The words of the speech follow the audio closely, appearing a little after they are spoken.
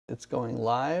It's going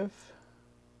live.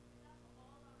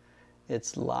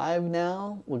 It's live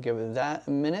now. We'll give it that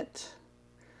a minute.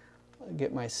 I'll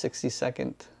get my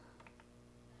 60-second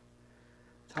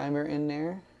timer in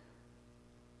there.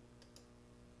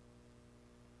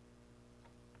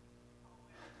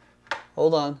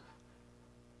 Hold on.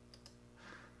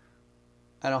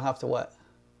 I don't have to what?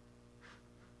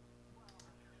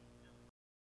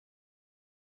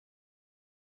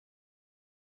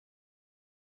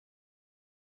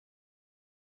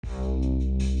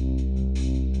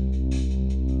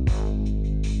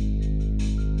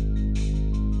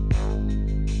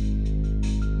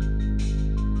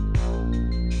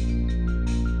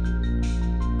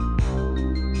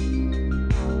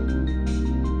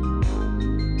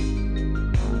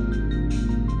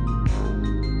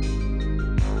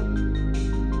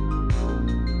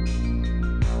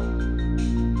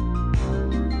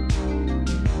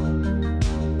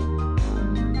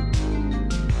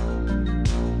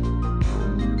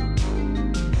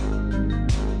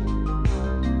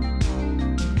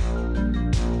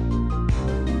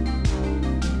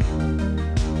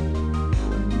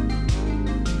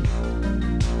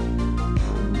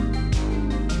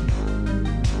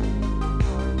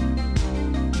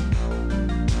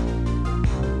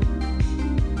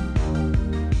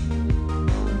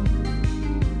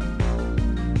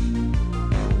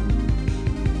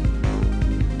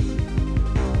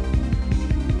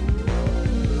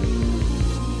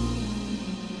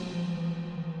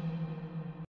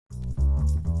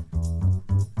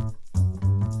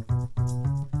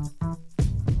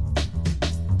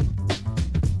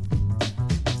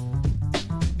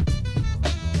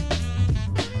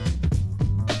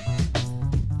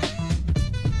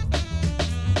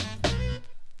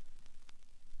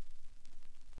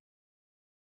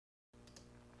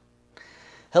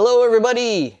 Hello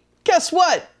everybody! Guess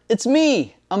what? It's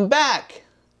me! I'm back!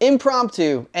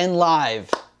 Impromptu and live.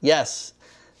 Yes,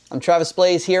 I'm Travis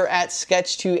Blaise here at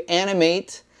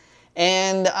Sketchtoanimate,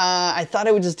 and I thought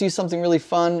I would just do something really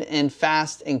fun and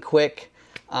fast and quick.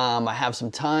 I have some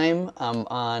time. I'm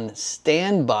on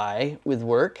standby with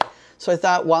work, so I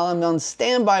thought while I'm on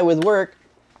standby with work,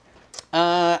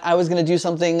 I was going to do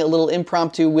something a little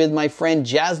impromptu with my friend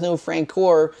Jazno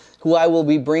Francoeur, who I will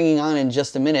be bringing on in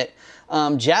just a minute.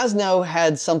 Jazno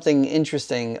had something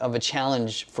interesting of a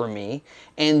challenge for me,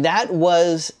 and that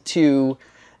was to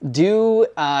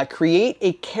create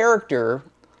a character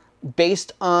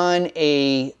based on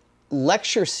a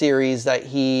lecture series that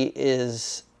he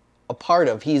is a part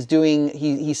of.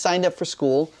 He signed up for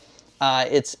school.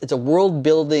 It's a world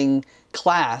building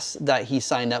class that he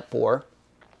signed up for.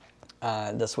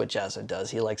 That's what Jazno does.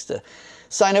 He likes to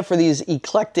sign up for these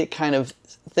eclectic kind of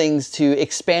things to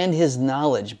expand his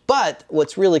knowledge. But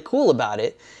what's really cool about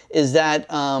it is that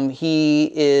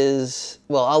he is,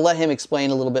 well, I'll let him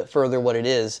explain a little bit further what it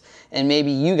is, and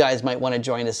maybe you guys might want to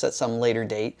join us at some later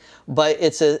date. But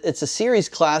it's a series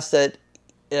class that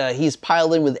he's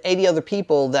piled in with 80 other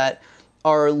people that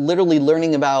are literally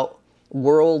learning about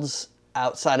worlds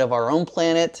outside of our own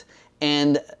planet,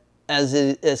 and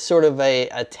as sort of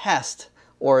a test,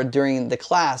 or during the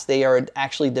class, they are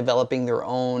actually developing their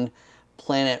own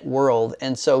planet world.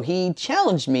 And so he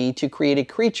challenged me to create a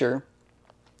creature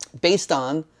based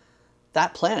on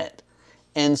that planet.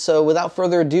 And so without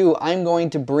further ado, I'm going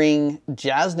to bring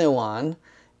Jazno on,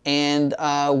 and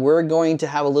we're going to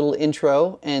have a little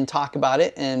intro and talk about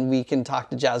it, and we can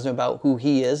talk to Jazno about who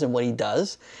he is and what he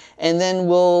does. And then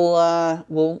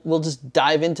we'll just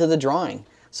dive into the drawing.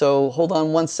 So hold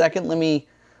on one second. Let me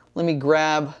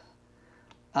grab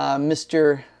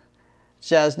Mr.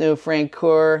 Jazno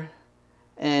Francoeur,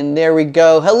 and there we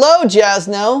go. Hello,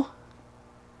 Jazno.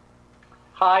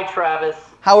 Hi, Travis.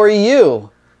 How are you?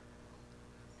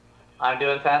 I'm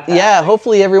doing fantastic. Yeah,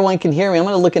 hopefully everyone can hear me. I'm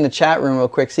going to look in the chat room real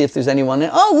quick, see if there's anyone.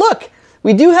 Oh, look,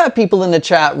 we do have people in the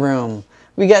chat room.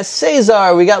 We got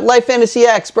Cesar, we got Life Fantasy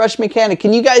X, Brush Mechanic.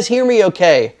 Can you guys hear me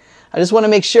okay? I just want to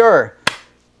make sure.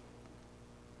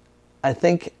 I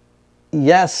think,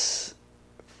 yes.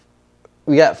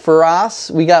 We got Faraz.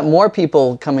 We got more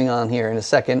people coming on here in a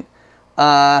second.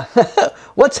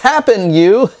 What's happened,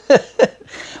 you?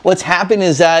 What's happened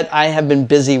is that I have been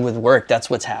busy with work. That's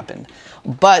what's happened.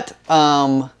 But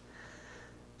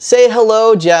say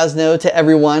hello, Jazno, to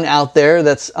everyone out there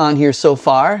that's on here so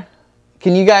far.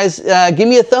 Can you guys give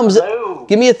me a thumbs up?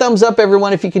 Give me a thumbs up,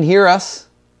 everyone, if you can hear us.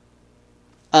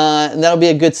 And that'll be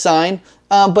a good sign.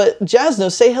 But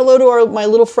Jazno, say hello to my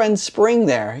little friend Spring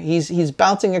there. He's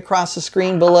bouncing across the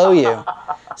screen below you.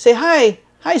 Say hi.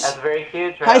 Hi. That's very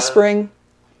cute, Travis. Hi, Spring.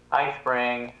 Ice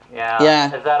Spring. Yeah.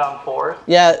 Yeah. Is that on 4s?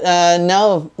 Yeah,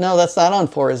 no, that's not on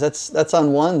 4s. That's on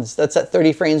 1s. That's at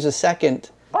 30 frames a second.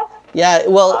 What? Yeah,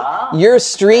 well, you're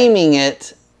streaming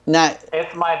it, not...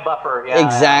 It's my buffer, yeah.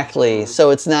 Exactly. Yeah.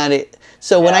 So it's not...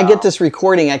 So when I get this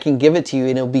recording, I can give it to you,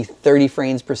 and it'll be 30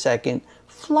 frames per second.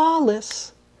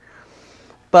 Flawless.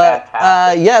 But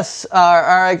yes,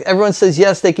 everyone says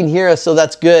yes, they can hear us, so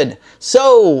that's good.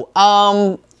 So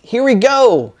here we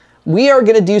go. We are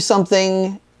going to do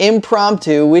something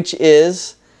impromptu, which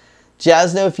is,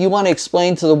 Jazno, if you want to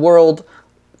explain to the world,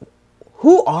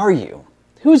 who are you?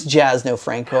 Who's Jazno,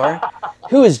 Francoeur?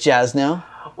 Who is Jazno?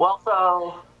 Well,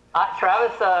 so,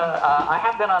 Travis, I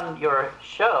have been on your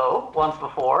show once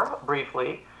before,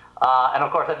 briefly. And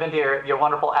of course, I've been to your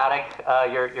wonderful attic,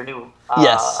 your new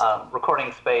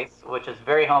recording space, which is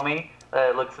very homey.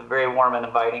 It looks very warm and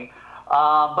inviting.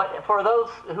 But for those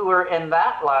who were in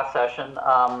that last session,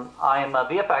 I am a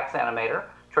VFX animator,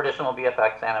 traditional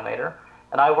VFX animator.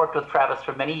 And I worked with Travis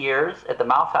for many years at the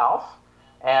Mouse House.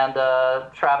 And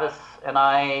Travis and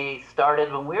I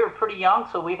started when we were pretty young,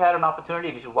 so we've had an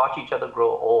opportunity to watch each other grow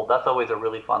old. That's always a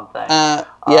really fun thing.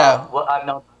 Yeah. Well, I've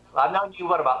known you,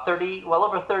 what, about 30, well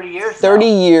over 30 years 30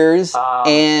 now. years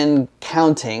and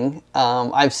counting.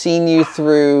 I've seen you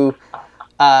through,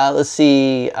 let's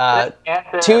see,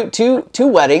 two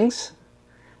weddings.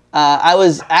 I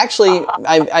was actually,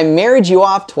 I married you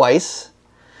off twice.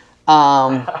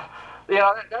 You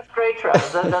know, that's great,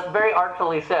 Travis. That's very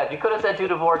artfully said. You could have said 2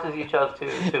 divorces, you chose two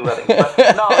weddings.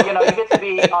 But no, you know, you get to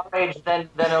be our age, then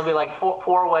it'll be like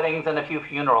four weddings and a few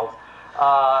funerals.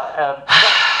 But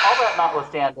all that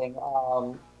notwithstanding,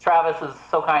 Travis is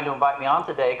so kind to invite me on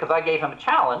today because I gave him a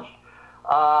challenge.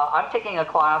 I'm taking a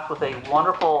class with a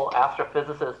wonderful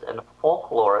astrophysicist and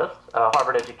folklorist,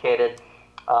 Harvard-educated,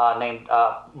 named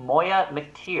Moya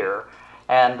McTeer.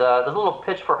 And there's a little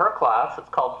pitch for her class. It's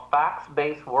called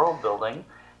Facts-Based World Building.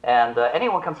 And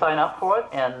anyone can sign up for it,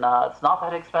 and it's not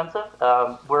that expensive.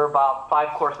 We're about 5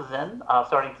 courses in,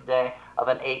 starting today, of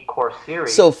an 8-course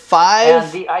series. So 5...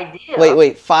 And the idea...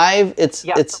 Wait, 5... It's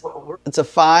a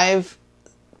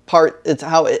 5-part... It's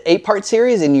how 8-part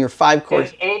series, and you're 5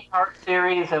 courses... It's 8-part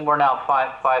series, and we're now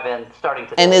 5 in, starting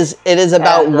today. And it is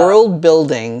about world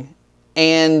building,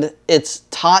 and it's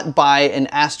taught by an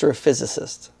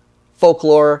astrophysicist.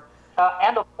 Folklore.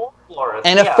 And a folklorist.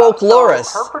 And a folklorist.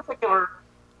 So her particular...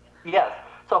 Yes.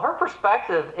 So her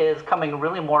perspective is coming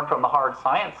really more from the hard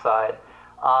science side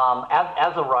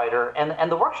as a writer.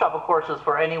 And the workshop, of course, is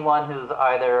for anyone who's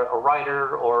either a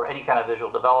writer or any kind of visual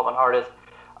development artist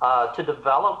to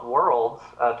develop worlds,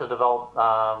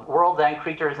 worlds and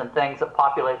creatures and things that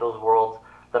populate those worlds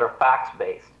that are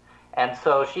facts-based. And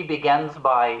so she begins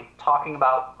by talking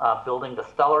about building the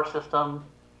stellar system.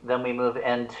 Then we move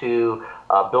into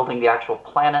building the actual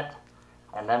planet.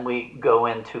 And then we go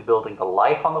into building the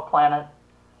life on the planet,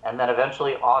 and then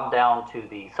eventually on down to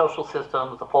the social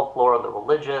systems, the folklore, the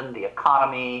religion, the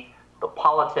economy, the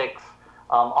politics,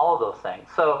 all of those things.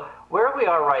 So where we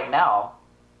are right now,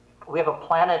 we have a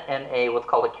planet in what's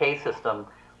called a K system,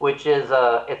 which is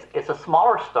it's a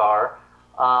smaller star,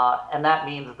 and that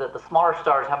means that the smaller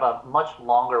stars have a much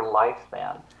longer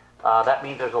lifespan. That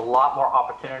means there's a lot more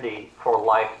opportunity for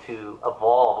life to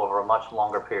evolve over a much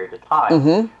longer period of time.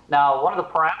 Mm-hmm. Now, one of the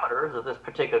parameters of this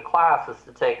particular class is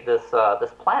to take this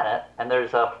planet, and there's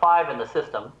 5 in the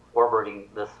system orbiting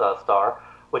this star,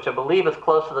 which I believe is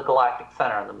close to the galactic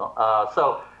center.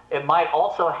 So it might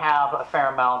also have a fair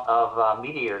amount of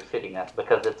meteors hitting it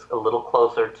because it's a little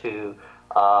closer to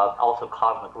also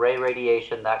cosmic ray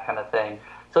radiation, that kind of thing.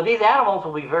 So these animals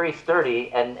will be very sturdy,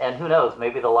 and who knows,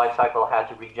 maybe the life cycle had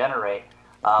to regenerate,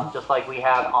 just like we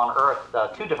had on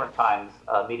Earth 2 different times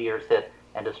meteors hit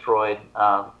and destroyed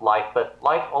life, but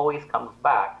life always comes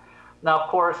back. Now, of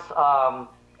course,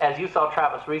 as you saw,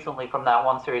 Travis, recently from that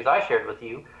one series I shared with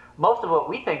you, most of what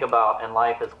we think about in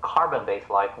life is carbon-based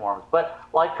life forms, but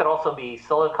life could also be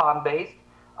silicon-based,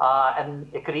 and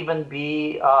it could even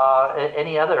be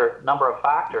any other number of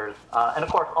factors. And of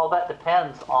course, all that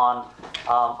depends on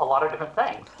a lot of different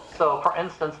things. So for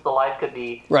instance, the life could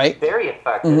be very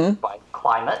affected by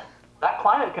climate. That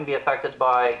climate can be affected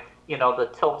by, the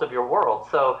tilt of your world.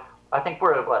 So I think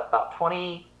we're at about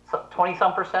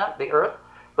 20-some%, the Earth.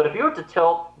 But if you were to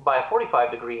tilt by a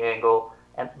 45-degree angle,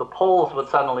 and the poles would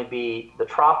suddenly be the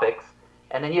tropics,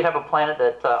 and then you'd have a planet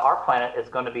that, our planet is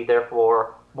going to be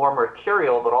therefore more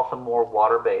mercurial, but also more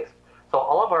water-based. So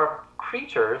all of our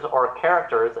creatures or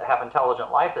characters that have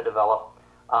intelligent life that develop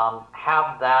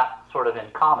have that sort of in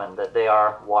common, that they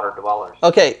are water dwellers.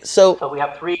 Okay, so we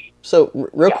have 3. So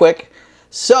real quick,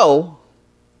 so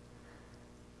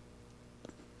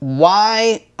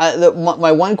why,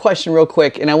 my one question real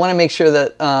quick, and I want to make sure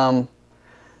that,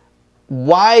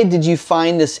 why did you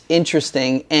find this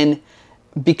interesting? And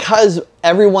because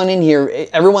everyone in here,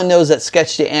 everyone knows that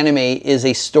Sketch-to-Animate is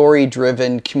a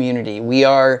story-driven community.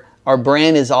 Our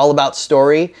brand is all about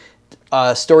storytelling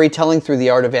through the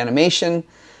art of animation.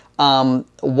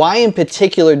 Why in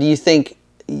particular do you think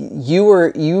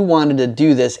you wanted to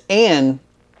do this? And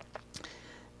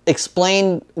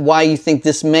explain why you think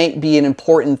this may be an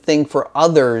important thing for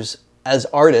others as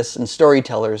artists and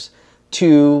storytellers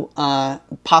to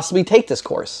possibly take this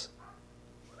course.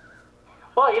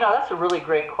 Well, that's a really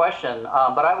great question,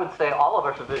 but I would say all of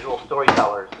us are visual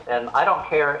storytellers, and I don't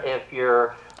care if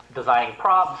you're designing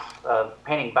props,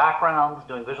 painting backgrounds,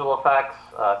 doing visual effects,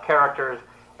 characters.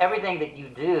 Everything that you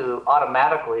do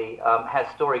automatically has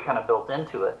story kind of built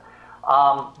into it.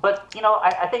 But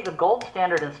I think the gold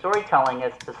standard in storytelling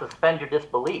is to suspend your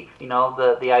disbelief.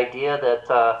 The idea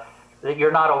that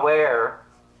you're not aware,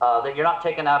 that you're not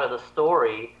taken out of the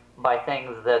story by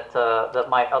things that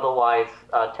might otherwise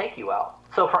take you out.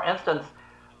 So, for instance,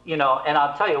 and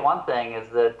I'll tell you one thing is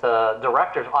that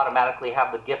directors automatically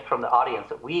have the gift from the audience.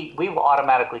 That we will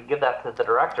automatically give that to the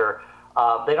director.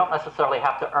 They don't necessarily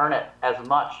have to earn it as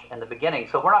much in the beginning.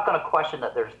 So we're not going to question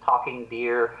that there's talking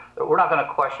deer. We're not going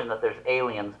to question that there's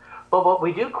aliens. But what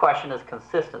we do question is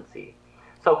consistency.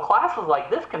 So classes like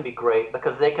this can be great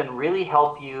because they can really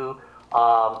help you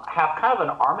have kind of an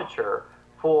armature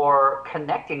for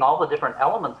connecting all the different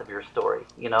elements of your story.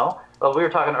 Well, we were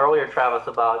talking earlier, Travis,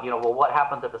 about, well, what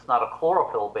happens if it's not a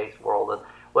chlorophyll-based world? And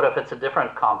what if it's a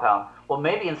different compound? Well,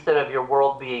 maybe instead of your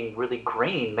world being really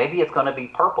green, maybe it's going to be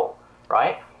purple.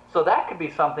 Right? So that could be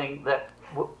something that,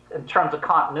 in terms of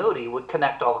continuity, would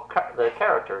connect all the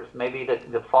characters. Maybe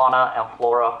the fauna and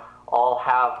flora all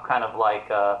have kind of like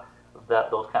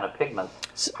those kind of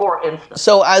pigments, for instance.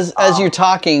 So as you're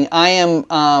talking, I am,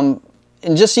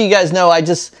 and just so you guys know,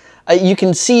 you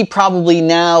can see probably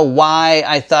now why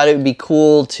I thought it would be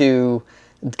cool to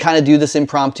kind of do this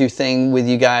impromptu thing with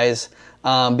you guys,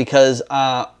 because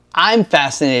I'm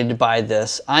fascinated by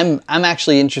this. I'm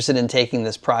actually interested in taking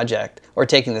this project or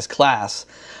taking this class.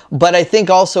 But I think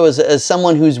also as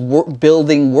someone who's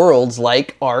building worlds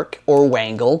like Ark or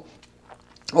Wangle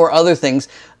or other things,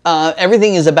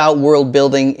 everything is about world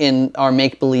building in our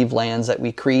make-believe lands that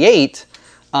we create,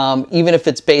 even if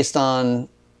it's based on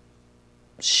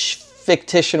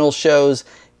fictional shows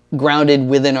grounded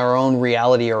within our own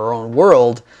reality or our own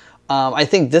world. I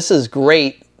think this is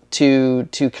great to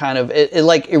kind of,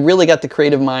 it really got the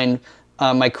creative mind,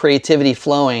 my creativity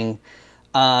flowing,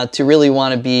 to really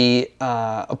want to be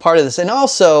a part of this. And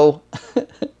also,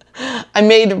 I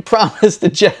made a promise to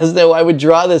Jazno I would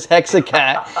draw this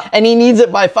Hexacat, and he needs it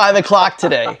by 5 o'clock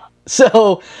today.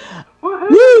 So,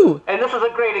 woo! And this is a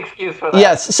great excuse for that.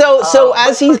 Yes. So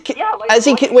as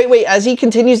he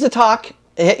continues to talk,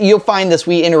 you'll find this.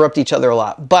 We interrupt each other a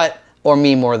lot, or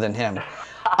me more than him.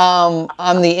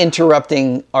 I'm the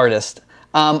interrupting artist.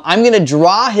 I'm going to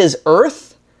draw his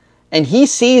Earth, and he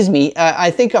sees me. I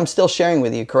think I'm still sharing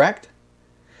with you, correct?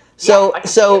 So,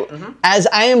 as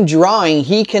I am drawing,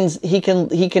 he can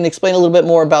explain a little bit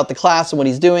more about the class and what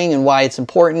he's doing and why it's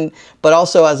important. But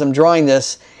also, as I'm drawing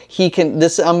this,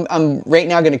 I'm right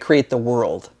now going to create the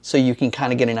world, so you can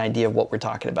kind of get an idea of what we're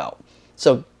talking about.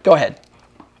 So, go ahead.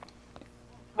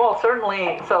 Well,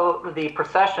 certainly, so the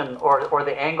precession, or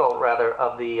the angle, rather,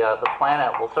 of the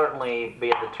planet will certainly be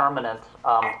a determinant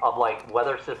of, like,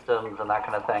 weather systems and that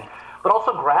kind of thing. But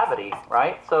also gravity,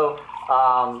 right? So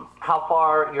how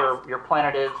far your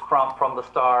planet is from the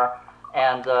star.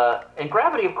 And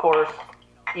gravity, of course,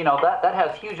 that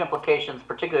has huge implications,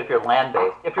 particularly if you're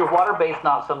land-based. If you're water-based,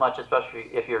 not so much,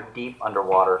 especially if you're deep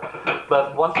underwater.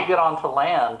 But once you get onto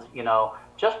land,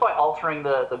 just by altering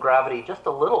the gravity just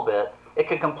a little bit, it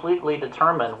could completely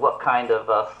determine what kind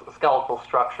of skeletal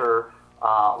structure,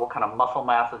 what kind of muscle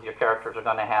masses your characters are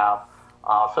going to have.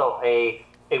 So a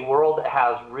world that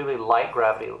has really light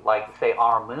gravity, like, say,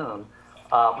 our moon,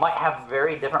 might have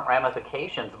very different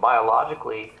ramifications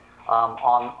biologically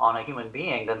on a human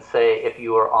being than, say, if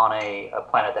you were on a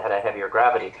planet that had a heavier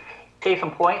gravity. Case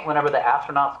in point, whenever the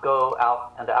astronauts go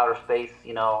out into outer space,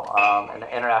 in the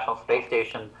International Space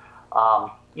Station,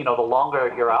 the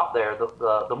longer you're out there,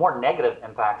 the more negative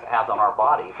impact it has on our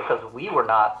body, because we were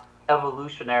not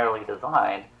evolutionarily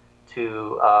designed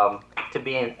to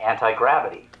be in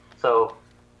anti-gravity. So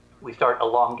we start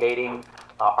elongating,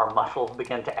 our muscles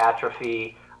begin to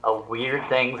atrophy, weird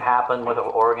things happen with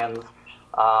our organs.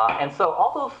 And so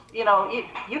all those,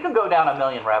 you can go down a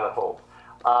million rabbit holes,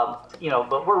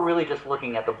 but we're really just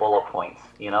looking at the bullet points,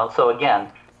 So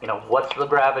again, what's the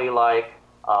gravity like?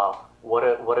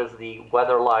 what is the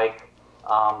weather like,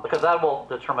 because that will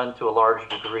determine to a large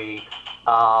degree.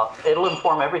 It'll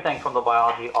inform everything from the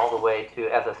biology all the way to,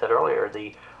 as I said earlier,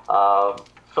 the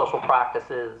social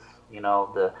practices, you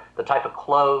know, the type of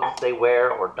clothes they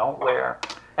wear or don't wear.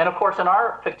 And of course, in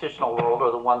our fictional world,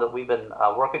 or the one that we've been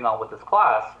working on with this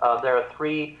class, there are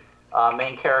three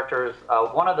main characters.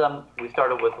 One of them we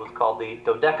started with was called the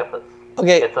dodecapus.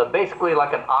 Okay. It's basically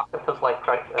like an octopus-like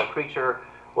creature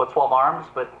with 12 arms,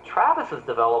 but Travis is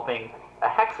developing a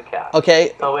hexacat.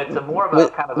 Okay. So it's more of a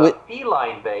kind of a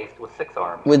feline based with 6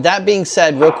 arms. With that being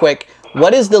said, real quick,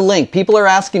 what is the link? People are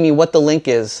asking me what the link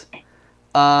is.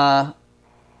 Well,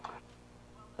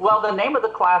 the name of the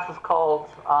class is called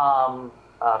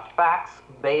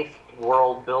Facts-Based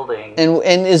World Building.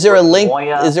 And is there a link?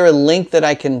 Moya. Is there a link that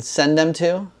I can send them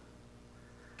to?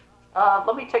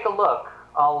 Let me take a look.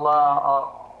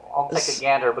 I'll take a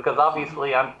gander, because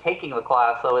obviously I'm taking the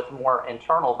class, so it's more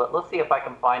internal. But let's see if I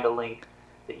can find a link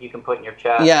that you can put in your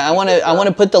chat. Yeah, I want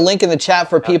to put the link in the chat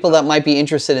for people that might be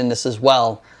interested in this as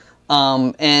well.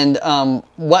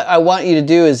 What I want you to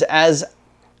do is, as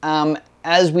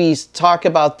we talk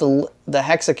about the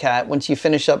hexacat, once you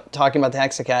finish up talking about the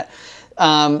hexacat,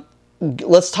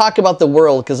 let's talk about the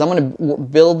world, because I'm going to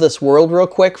build this world real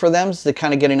quick for them to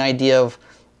kind of get an idea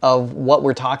of what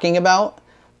we're talking about,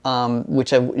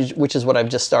 which is what I've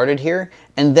just started here,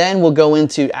 and then we'll go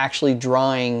into actually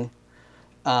drawing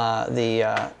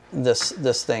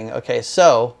this thing. Okay,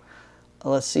 so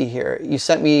let's see here. You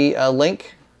sent me a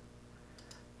link.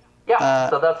 Yeah,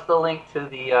 so that's the link to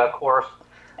the course.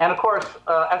 And of course, as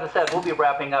I said, we'll be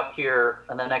wrapping up here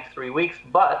in the next 3 weeks,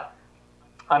 but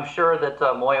I'm sure that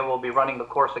Moya will be running the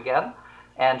course again,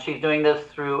 and she's doing this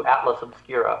through Atlas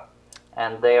Obscura,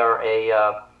 and they are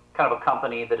a kind of a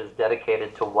company that is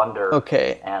dedicated to wonder.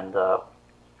 Okay. And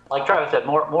like Travis said,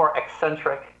 more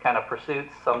eccentric kind of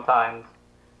pursuits sometimes.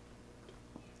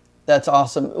 That's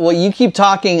awesome. Well, you keep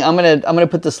talking. I'm gonna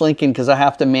put this link in because I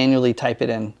have to manually type it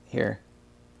in here.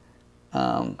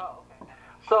 Okay.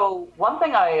 So one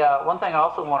thing I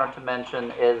also wanted to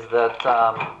mention is that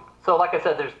so like I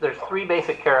said, there's 3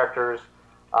 basic characters.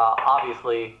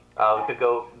 Obviously, we could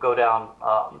go down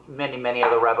many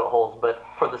other rabbit holes, but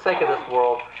for the sake of this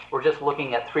world, we're just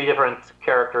looking at 3 different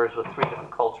characters with 3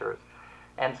 different cultures.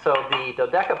 And so the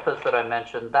dodecapus that I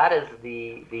mentioned, that is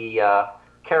the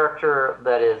character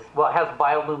that is, well, it has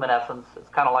bioluminescence. It's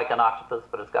kind of like an octopus,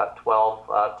 but it's got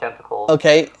 12 tentacles.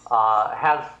 Okay.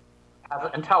 Has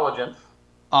intelligence.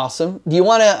 Awesome. Do you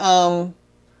want to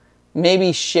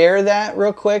maybe share that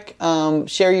real quick?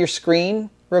 Share your screen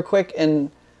real quick,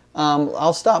 and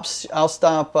I'll stop. See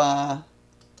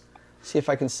if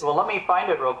I can. Well, let me find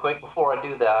it real quick before I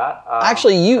do that.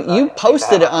 Actually, you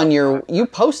posted it on your. You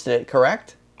posted it,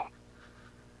 correct?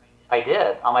 I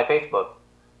did on my Facebook.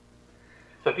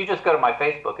 So if you just go to my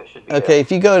Facebook, it should be okay. there.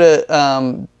 If you go to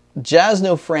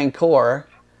Jazno Francoeur,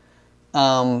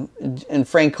 and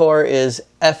Francoeur is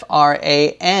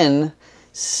Francoeur,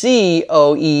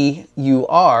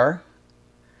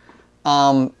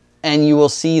 and you will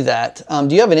see that.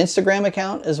 Do you have an Instagram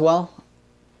account as well?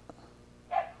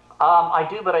 I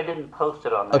do, but I didn't post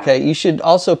it on there. Okay, you should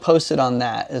also post it on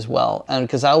that as well, and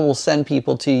because I will send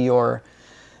people to your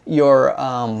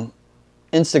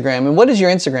Instagram. And what is your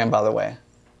Instagram, by the way?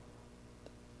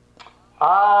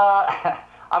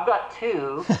 I've got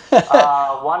 2.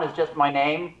 One is just my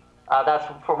name. That's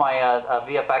for my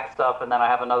VFX stuff, and then I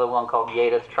have another one called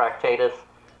Yeatus Tractatus.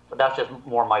 But that's just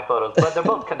more my photos. But they're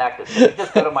both connected. So you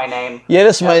just go to my name.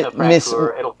 Yeatus, Miss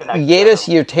it'll connect. Yeatus,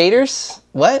 your taters?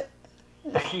 What?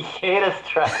 Yeatus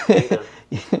Tractatus.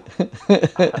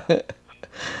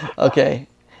 Okay.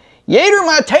 Yater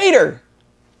my tater.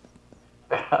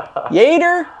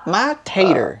 Yater my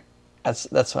tater.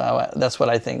 That's what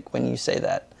I think when you say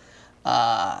that.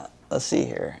 Let's see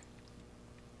here.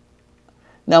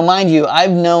 Now, mind you,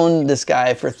 I've known this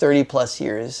guy for 30 plus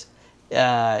years.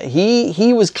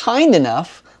 He was kind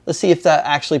enough. Let's see if that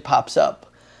actually pops up.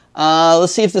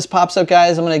 Let's see if this pops up,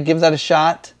 guys. I'm going to give that a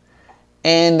shot.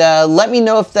 And let me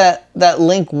know if that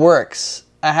link works.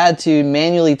 I had to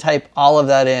manually type all of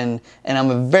that in, and I'm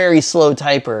a very slow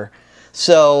typer.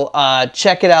 So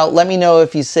check it out. Let me know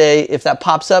if that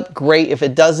pops up. Great. If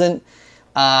it doesn't,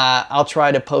 I'll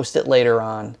try to post it later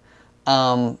on.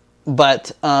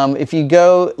 But if you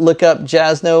go look up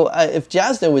Jazno, if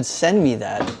Jazno would send me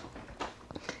that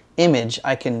image,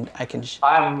 I can.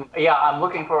 I'm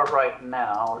looking for it right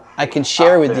now. I can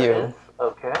share with you.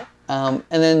 Okay. And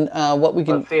then what we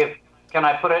can. Let's see can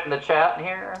I put it in the chat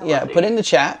here? Yeah, put it in the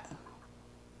chat.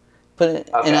 Put it,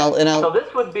 okay. and I'll. So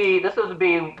this would be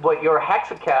what your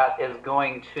hexacat is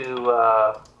going to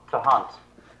hunt.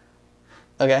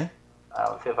 Okay.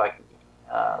 Let's see if I can.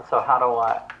 So how do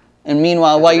I? And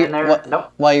meanwhile,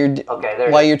 Nope. while you're Okay, there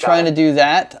while it is. you're Got trying it. to do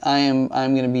that, I'm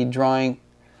going to be drawing.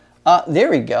 There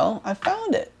we go. I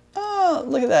found it. Oh,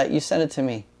 look at that. You sent it to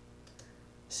me.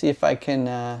 See if I can.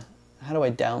 How do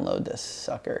I download this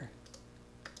sucker?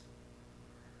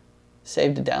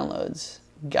 Save to downloads.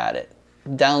 Got it.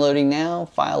 Downloading now.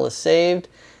 File is saved.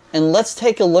 And let's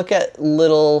take a look at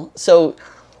little. So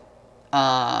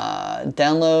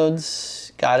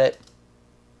downloads. Got it.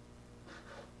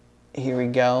 Here we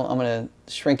go. I'm going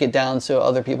to shrink it down so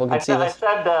other people can see this.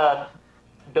 I said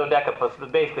dodecapus,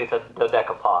 but basically it said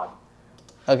dodecapod.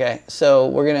 Okay, so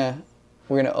we're gonna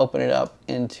open it up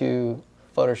into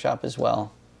Photoshop as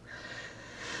well.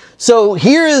 So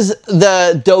here is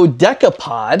the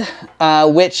dodecapod,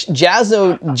 which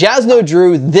Jazno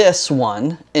drew this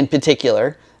one in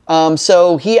particular.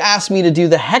 So he asked me to do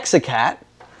the hexacat.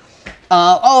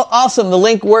 Oh, awesome! The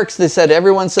link works. They said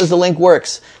everyone says the link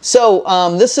works. So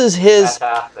this is his.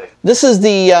 Fantastic. This is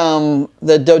the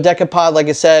dodecapod. Like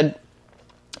I said,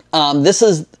 this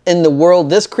is in the world.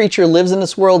 This creature lives in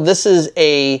this world. This is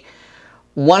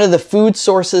one of the food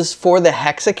sources for the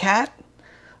hexacat.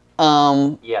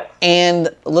 Yes.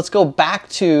 And let's go back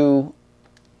to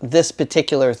this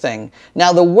particular thing.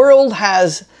 Now the world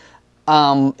has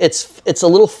it's a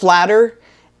little flatter,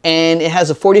 and it has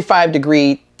a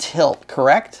 45-degree tilt,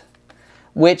 correct?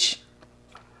 Which,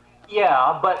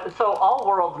 yeah, but so all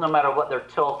worlds, no matter what their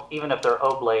tilt, even if they're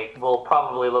oblate, will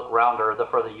probably look rounder the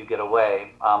further you get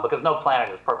away, because no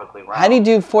planet is perfectly round. how do you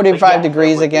do 45 yes,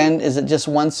 degrees again? Is it just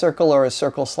one circle or a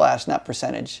circle slash, not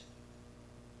percentage?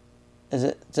 Is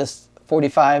it just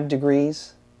 45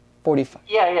 degrees? 45.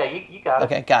 Yeah, you got it.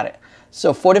 Okay, got it.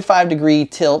 So 45-degree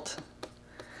tilt,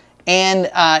 and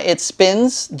it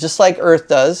spins just like Earth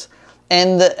does.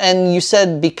 And you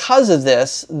said because of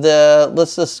this,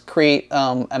 let's just create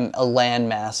a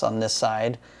landmass on this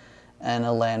side and a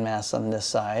landmass on this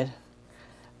side.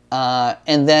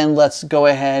 And then let's go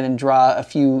ahead and draw a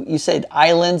few. You said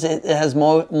islands. It has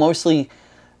mostly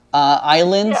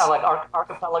islands. Yeah, like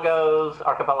archipelagos,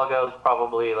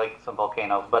 probably like some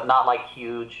volcanoes, but not like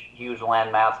huge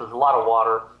land masses. A lot of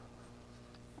water.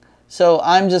 So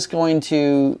I'm just going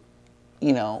to,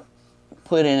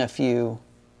 put in a few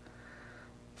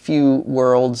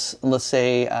worlds. Let's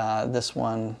say this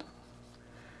one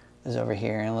is over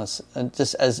here, and let's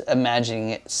just as imagining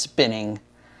it spinning.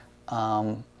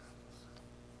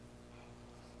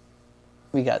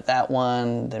 We got that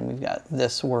one, then we've got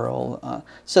this world.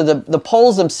 So the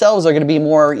poles themselves are going to be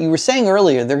more. You were saying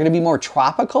earlier they're going to be more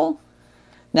tropical.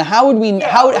 Now, how would we?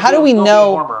 Yeah, how do we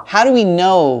know? Warmer. How do we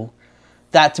know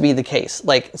that to be the case?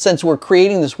 Like, since we're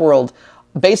creating this world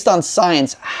based on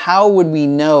science, how would we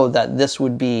know that this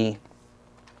would be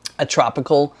a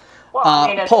tropical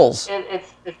poles?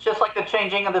 It's just like the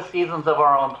changing of the seasons of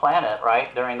our own planet,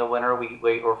 right? During the winter,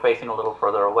 we're facing a little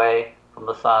further away from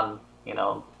the sun.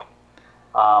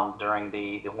 During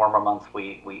the warmer months,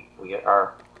 we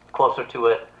are closer to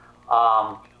it.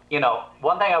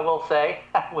 One thing I will say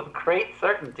with great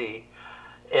certainty,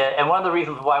 and one of the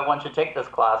reasons why one should take this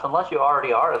class, unless you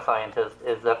already are a scientist,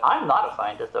 is that I'm not a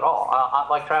scientist at all.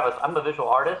 Like Travis, I'm a visual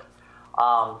artist.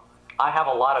 I have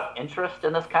a lot of interest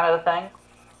in this kind of thing,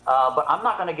 but I'm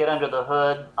not going to get under the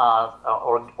hood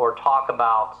or talk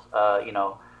about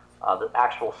the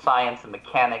actual science and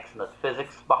mechanics and the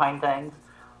physics behind things.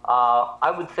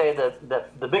 I would say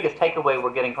that the biggest takeaway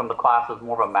we're getting from the class is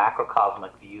more of a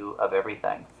macrocosmic view of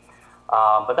everything.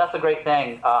 But that's a great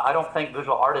thing. I don't think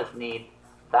visual artists need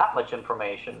that much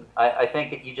information. I think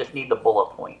that you just need the bullet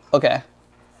points. Okay.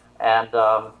 And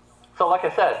so, like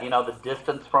I said, the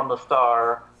distance from the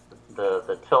star,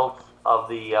 the tilt of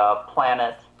the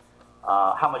planet,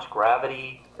 how much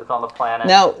gravity is on the planet.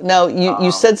 Now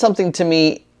you said something to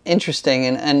me interesting,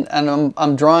 and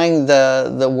I'm drawing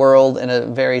the world in a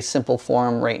very simple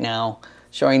form right now,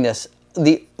 showing this.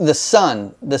 The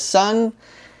sun.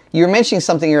 You were mentioning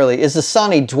something earlier. Is the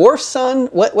sun a dwarf sun?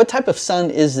 What type of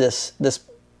sun is this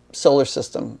solar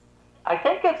system? I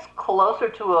think it's closer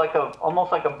to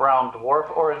almost like a brown dwarf,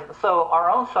 so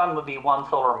our own sun would be one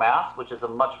solar mass, which is a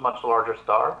much larger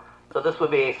star. So this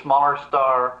would be a smaller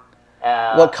star.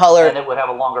 What color? And it would have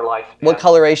a longer lifespan. What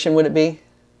coloration would it be?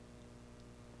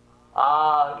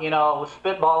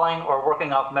 Spitballing or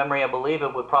working off memory, I believe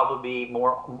it would probably be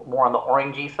more on the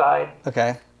orangey side.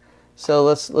 Okay, so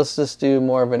let's just do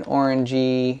more of an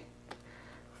orangey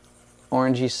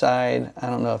side. I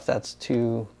don't know if that's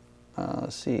too.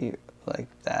 Let's see, like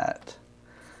that.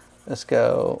 Let's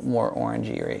go more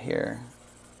orangey right here.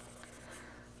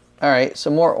 All right, so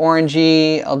more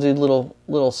orangey. I'll do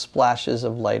little splashes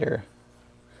of lighter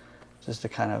just to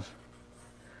kind of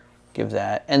give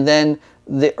that. And then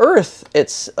the Earth,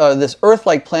 it's this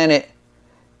Earth-like planet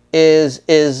is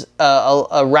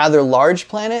a rather large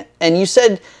planet, and you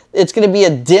said it's going to be a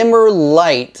dimmer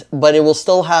light, but it will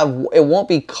still have, it won't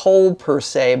be cold per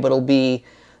se, but it'll be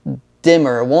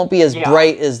dimmer. It won't be as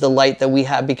bright as the light that we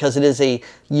have because it is a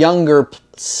younger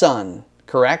sun,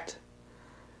 correct?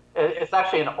 It's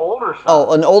actually an older sun.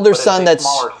 Oh, an older sun that's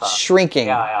shrinking.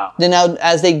 Yeah. Then now,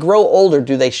 as they grow older,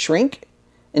 do they shrink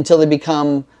until they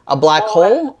become a black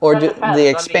hole, or do they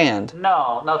expand?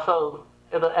 No. So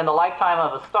in the lifetime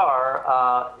of a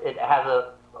star, it has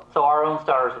a. So our own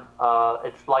stars,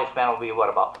 its lifespan will be what,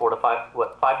 about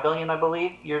 5 billion, I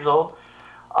believe, years old,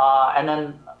 and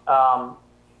then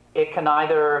it can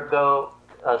either go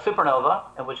supernova,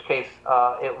 in which case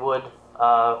it would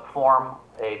form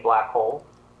a black hole,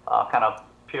 kind of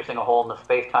piercing a hole in the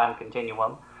space-time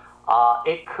continuum.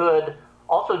 It could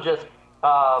also just,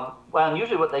 well,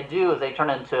 usually what they do is they turn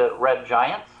into red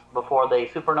giants before they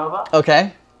supernova.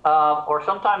 Okay. Or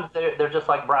sometimes they're just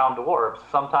like brown dwarfs.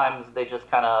 Sometimes they just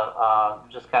kind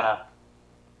of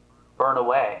burn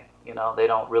away. You know, they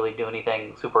don't really do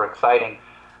anything super exciting.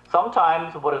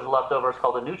 Sometimes what is left over is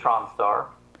called a neutron star,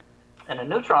 and a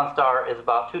neutron star is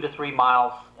about 2 to 3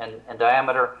 miles in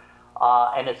diameter,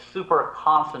 and it's super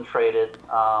concentrated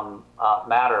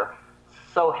matter,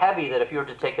 so heavy that if you were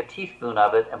to take a teaspoon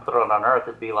of it and put it on Earth,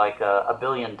 it'd be like a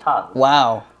billion tons.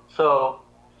 Wow. So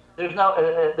there's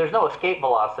no escape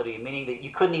velocity, meaning that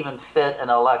you couldn't even fit an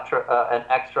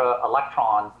extra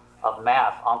electron of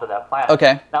mass onto that planet.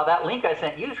 Okay. Now that link I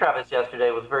sent you, Travis,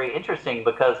 yesterday was very interesting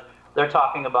because they're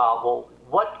talking about, well,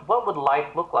 what would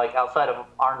life look like outside of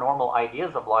our normal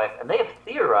ideas of life? And they have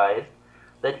theorized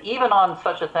that even on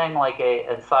such a thing like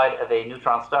inside of a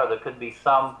neutron star, there could be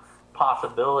some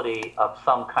possibility of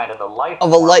some kind of a life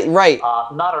form. Right.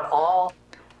 Not at all.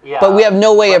 Yeah. But we have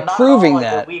no way of proving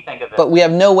that. We think of it. But we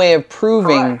have no way of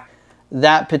proving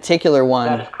that particular one.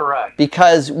 That is correct.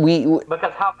 Because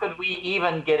how could we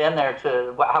even get in there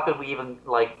how could we even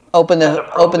like open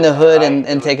the hood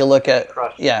and take a look at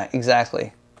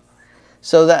exactly.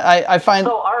 So that I find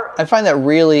that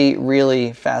really,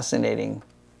 really fascinating.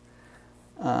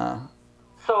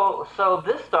 So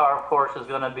this star, of course, is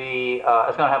going to be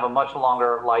it's going to have a much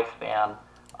longer lifespan,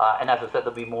 and as I said,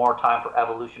 there'll be more time for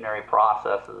evolutionary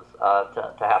processes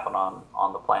to happen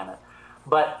on the planet.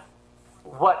 But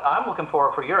what I'm looking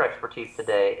for your expertise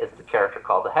today is the character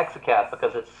called the Hexacat,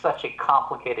 because it's such a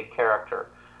complicated character,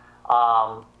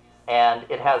 and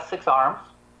it has 6 arms,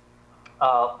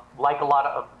 like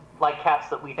cats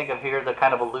that we think of here. They're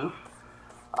kind of aloof.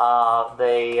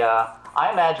 I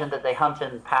imagine that they hunt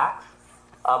in packs,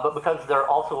 but because they're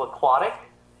also aquatic,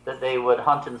 that they would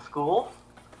hunt in schools.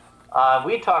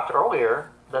 We talked earlier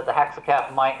that the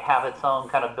Hexacat might have its own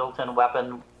kind of built-in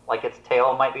weapon, like its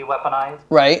tail might be weaponized.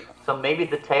 Right. So maybe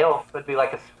the tail could be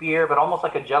like a spear, but almost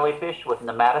like a jellyfish with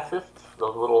nematocysts,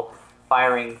 those little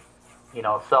firing,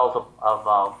 cells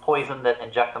of poison that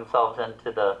inject themselves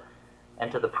into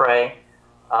the prey.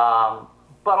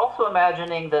 But also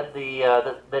imagining that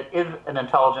that is an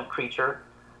intelligent creature,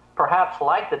 perhaps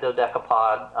like the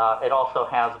dodecapod, it also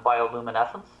has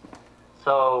bioluminescence.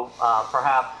 So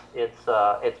perhaps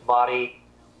its body.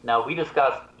 Now we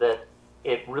discussed that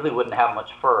it really wouldn't have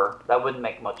much fur. That wouldn't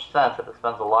make much sense if it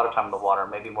spends a lot of time in the water.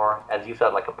 Maybe more, as you said,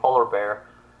 like a polar bear.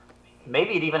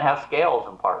 Maybe it even has scales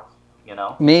in parts.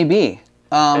 Maybe.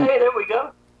 Hey, there we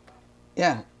go.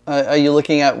 Yeah. Are you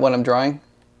looking at what I'm drawing?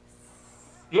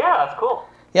 Yeah, that's cool.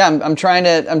 Yeah, I'm trying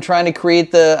to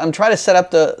create I'm trying to set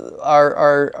up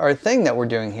our thing that we're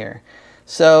doing here.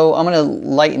 So I'm gonna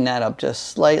lighten that up just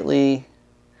slightly,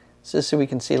 just so we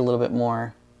can see it a little bit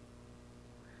more.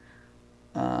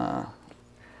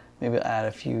 Maybe I'll add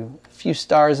a few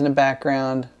stars in the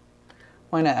background.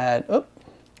 Why not add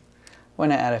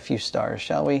a few stars,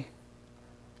 shall we?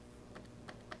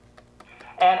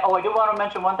 And I do want to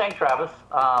mention one thing, Travis.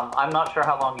 I'm not sure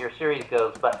how long your series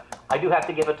goes, but I do have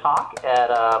to give a talk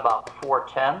at about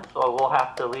 4:10, so I will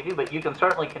have to leave you. But you can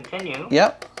certainly continue.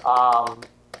 Yep.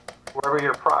 Wherever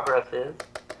your progress is.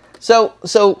 So.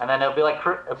 And then it'll be like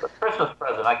a Christmas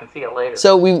present. I can see it later.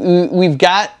 So we've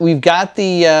got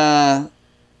the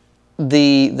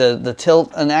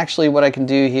tilt, and actually what I can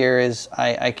do here is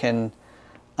I can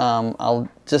I'll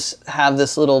just have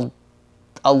this little.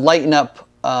 I'll lighten up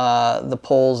the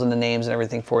poles and the names and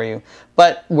everything for you.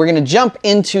 But we're going to jump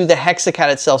into the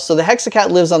Hexacat itself. So the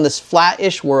Hexacat lives on this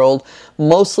flat-ish world,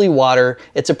 mostly water.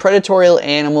 It's a predatory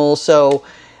animal, so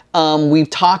we've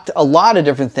talked a lot of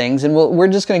different things, and we're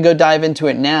just going to go dive into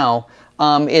it now.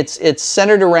 It's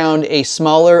centered around a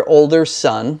smaller, older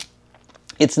sun.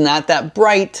 It's not that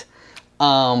bright.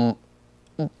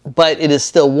 but it is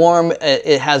still warm.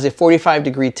 It has a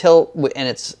 45-degree tilt,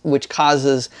 and which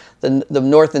causes the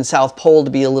North and South Pole to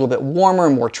be a little bit warmer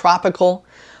and more tropical.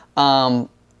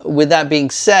 With that being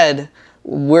said,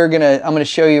 I'm gonna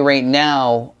show you right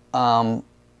now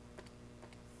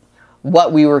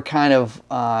what we were kind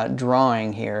of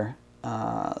drawing here.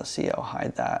 Let's see. I'll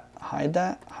hide that. Hide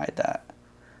that. Hide that.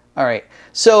 All right.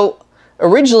 So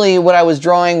originally, what I was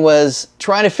drawing was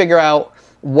trying to figure out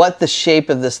what the shape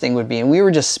of this thing would be, and we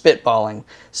were just spitballing.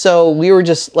 So we were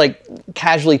just like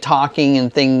casually talking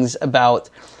and things about,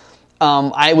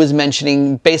 I was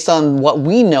mentioning based on what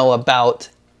we know about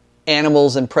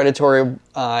animals and predatory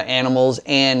animals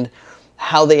and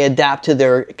how they adapt to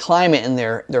their climate and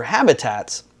their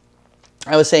habitats.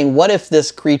 I was saying, what if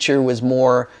this creature was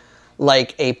more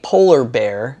like a polar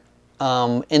bear,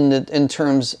 in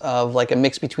terms of like a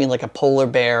mix between like a polar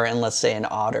bear and, let's say, an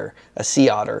otter, a sea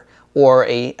otter, or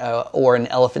an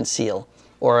elephant seal,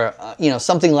 or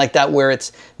something like that, where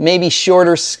it's maybe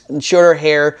shorter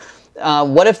hair.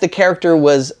 What if the character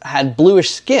had bluish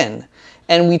skin?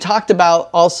 And we talked about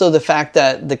also the fact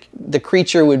that the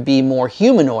creature would be more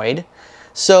humanoid.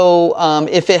 So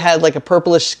if it had like a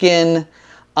purplish skin,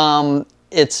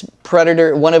 its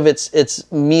predator, one of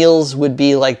its meals would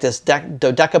be like this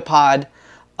dodecapod.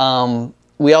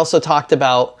 We also talked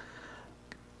about,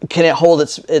 can it hold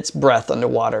its breath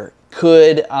underwater?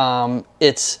 Could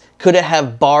it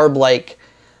have barb like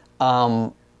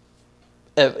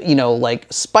like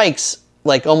spikes,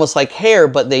 like almost like hair,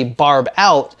 but they barb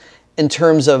out in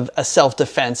terms of a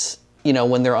self-defense,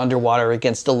 when they're underwater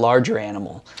against a larger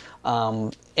animal.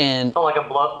 And so like a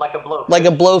blowfish. Like a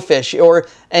blowfish,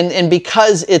 and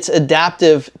because it's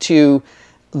adaptive to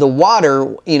the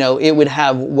water, it would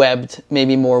have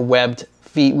maybe more webbed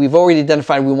feet. We've already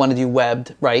identified we want to do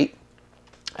webbed, right?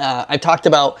 I talked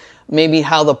about maybe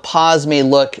how the paws may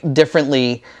look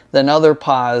differently than other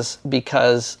paws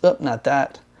because, not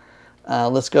that.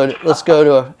 Let's go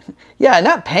to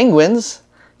not penguins.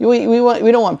 We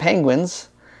don't want penguins.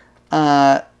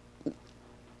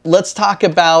 Let's talk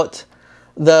about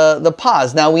the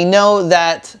paws. Now we know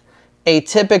that a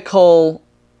typical,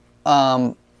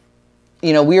 we're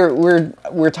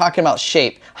talking about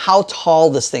shape, how tall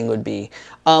this thing would be.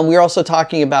 We're also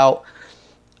talking about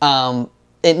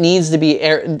it needs to be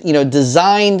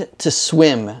designed to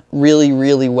swim really,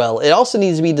 really well. It also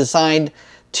needs to be designed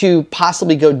to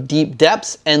possibly go deep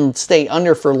depths and stay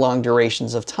under for long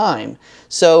durations of time.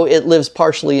 So it lives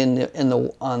partially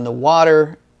on the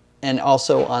water and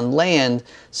also on land.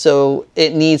 So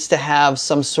it needs to have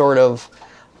some sort of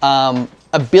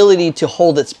ability to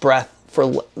hold its breath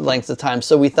for lengths of time.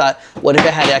 So we thought, what if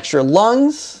it had extra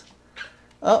lungs?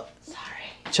 Oh, sorry.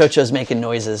 Chocho's making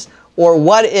noises. Or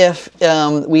what if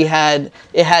it had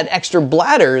extra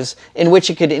bladders in which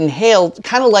it could inhale,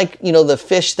 kind of like the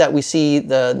fish that we see,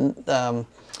 the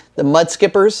mud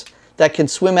skippers that can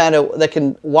that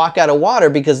can walk out of water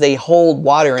because they hold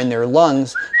water in their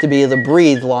lungs to be able to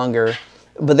breathe longer,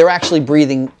 but they're actually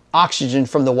breathing oxygen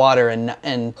from the water,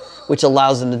 and which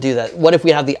allows them to do that. What if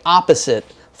we have the opposite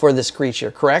for this creature,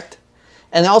 correct?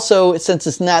 And also, since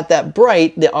it's not that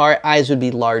bright, our eyes would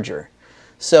be larger.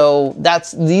 So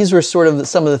these were sort of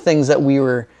some of the things that we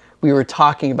were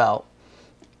talking about.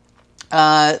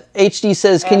 HD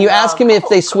says, can you ask him if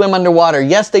they swim underwater?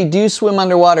 Yes, they do swim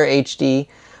underwater, HD.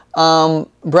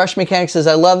 Brush Mechanic says,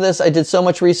 I love this. I did so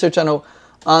much research on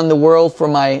the world for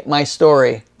my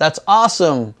story. That's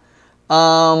awesome.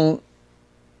 HE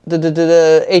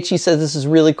says, this is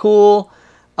really cool.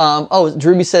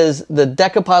 Druby says, the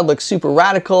decapod looks super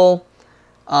radical.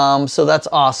 So that's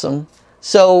awesome.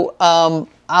 So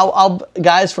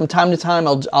guys, from time to time,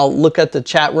 I'll look at the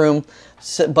chat room,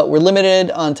 but we're limited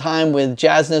on time with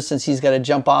Jazno since he's got to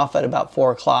jump off at about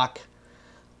 4 o'clock.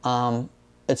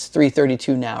 It's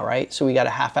 3:32 now, right? So we got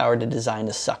a half hour to design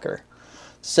this sucker.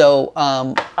 So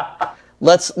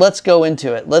let's go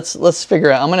into it. Let's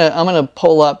figure out. I'm gonna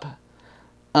pull up.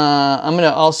 I'm gonna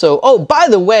also. Oh, by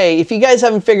the way, if you guys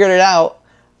haven't figured it out,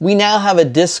 we now have a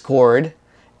Discord.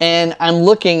 And I'm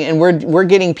looking, and we're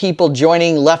getting people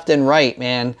joining left and right,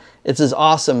 man. This is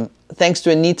awesome. Thanks to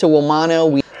Anita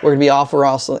Womano, we're going to be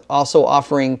also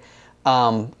offering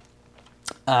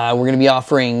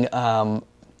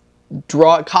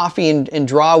coffee and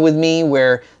draw with me,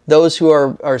 where those who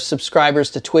are subscribers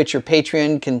to Twitch or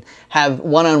Patreon can have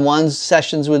one-on-one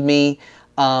sessions with me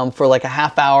for like a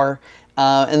half hour,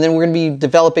 and then we're going to be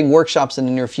developing workshops in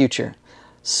the near future.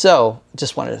 So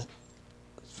just wanted to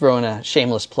throw in a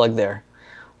shameless plug there.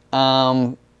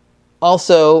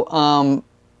 Also,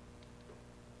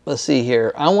 let's see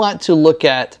here. I want to look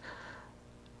at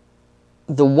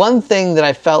the one thing that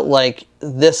I felt like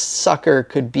this sucker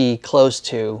could be close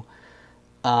to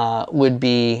would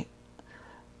be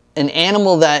an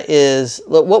animal that is,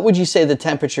 what would you say the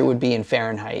temperature would be in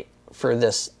Fahrenheit for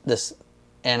this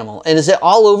animal? And is it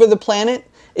all over the planet?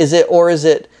 Or is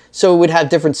it, so it would have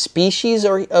different species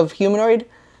of humanoid,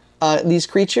 these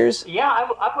creatures? Yeah,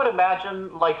 I would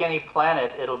imagine, like any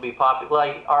planet, it'll be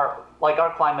popular. Like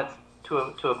our climates,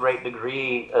 to a great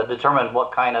degree, determine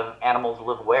what kind of animals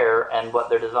live where and what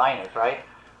their design is, right?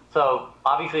 So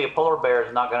obviously a polar bear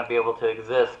is not going to be able to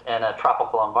exist in a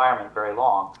tropical environment very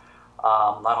long,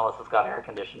 not unless it's got air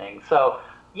conditioning. So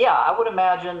yeah, I would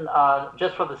imagine,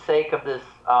 just for the sake of this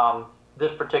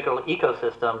this particular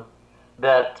ecosystem,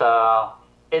 that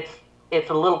it's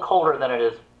a little colder than it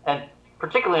is, and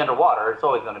particularly underwater, it's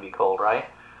always going to be cold, right?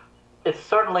 It's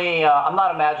certainly, I'm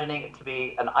not imagining it to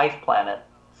be an ice planet.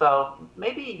 So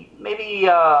maybe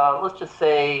let's just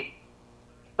say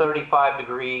 35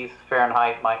 degrees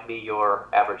Fahrenheit might be your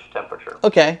average temperature.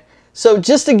 Okay. So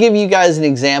just to give you guys an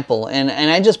example, and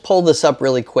I just pulled this up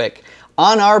really quick.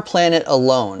 On our planet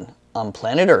alone, on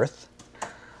planet Earth,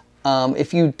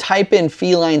 if you type in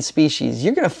feline species,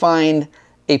 you're going to find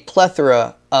a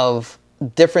plethora of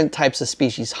different types of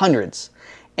species, hundreds.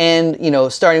 And, you know,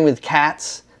 starting with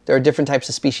cats, there are different types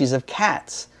of species of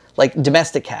cats, like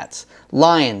domestic cats,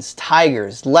 lions,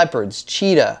 tigers, leopards,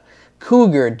 cheetah,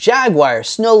 cougar, jaguar,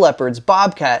 snow leopards,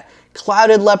 bobcat,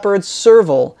 clouded leopards,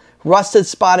 serval, rusted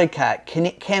spotted cat,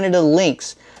 Canada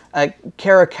lynx,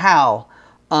 caracal.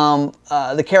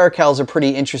 The caracals are pretty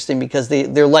interesting because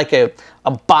they're like a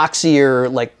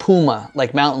boxier, like puma,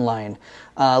 like mountain lion.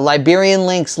 Liberian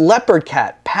lynx, leopard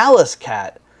cat, Pallas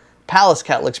cat. Pallas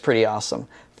cat looks pretty awesome.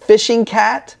 Fishing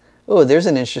cat. Oh, there's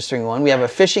an interesting one. We have a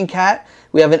fishing cat.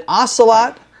 We have an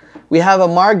ocelot. We have a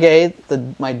margay.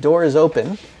 My door is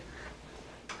open.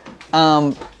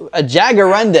 A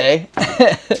jaguarundi.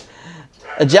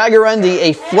 A jaguarundi,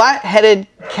 a flat-headed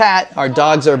cat. Our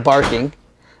dogs are barking.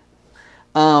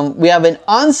 We have an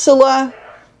oncilla,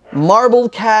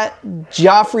 marbled cat,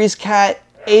 Joffrey's cat,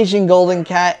 Asian golden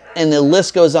cat, and the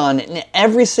list goes on. And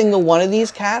every single one of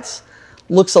these cats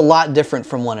looks a lot different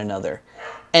from one another.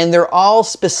 And they're all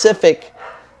specific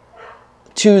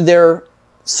to their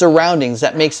surroundings.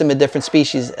 That makes them a different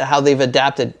species, how they've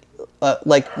adapted.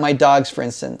 Like my dogs, for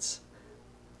instance,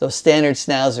 those standard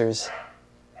schnauzers.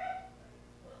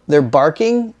 Their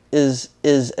barking is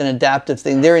an adaptive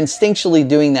thing. They're instinctually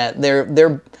doing that.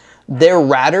 They're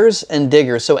ratters and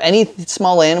diggers. So any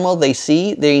small animal they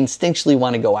see, they instinctually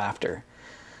want to go after.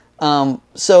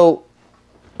 So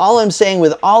all I'm saying,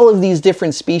 with all of these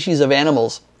different species of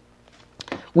animals,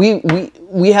 we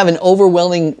have an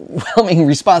overwhelming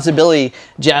responsibility,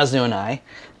 Jazno and I,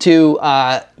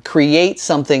 to create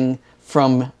something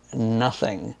from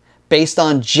nothing based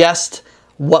on just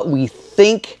what we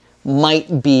think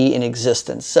might be in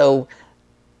existence. So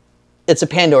it's a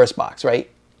Pandora's box, right?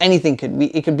 Anything could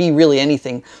be, it could be really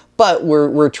anything, but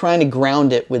we're trying to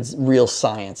ground it with real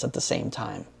science at the same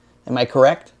time. Am I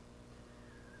correct?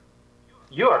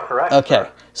 You are correct. Okay,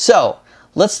 sir. So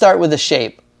let's start with the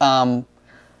shape.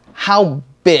 How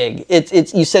big?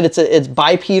 You said it's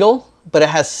bipedal, but it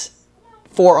has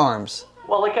 4 arms.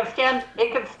 Well, it can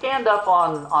stand up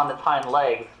on its hind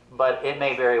legs, but it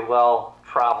may very well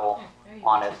travel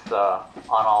on its on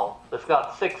all. It's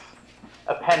got 6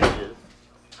 appendages,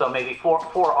 so maybe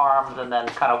four arms, and then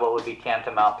kind of what would be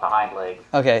tantamount to hind legs.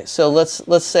 Okay, so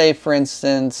let's say, for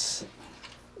instance,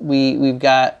 we've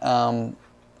got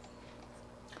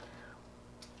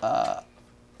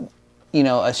you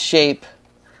know, a shape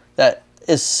that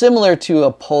is similar to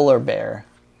a polar bear.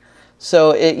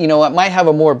 So it might have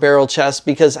a more barrel chest,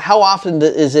 because how often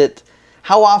does it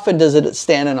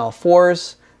stand on all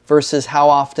 4s versus how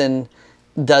often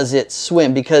does it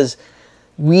swim? Because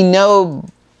we know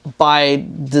by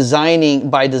design,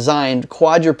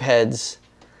 quadrupeds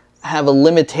have a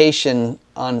limitation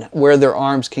on where their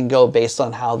arms can go based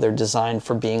on how they're designed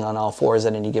for being on all 4s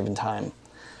at any given time.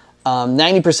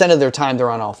 90% of their time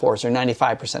they're on all 4s, or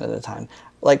 95% of the time.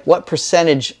 Like, what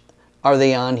percentage are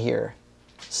they on here?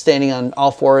 Standing on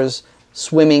all 4s,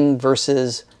 swimming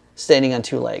versus standing on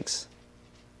 2 legs?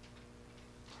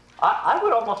 I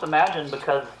would almost imagine,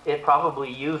 because it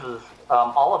probably uses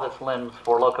all of its limbs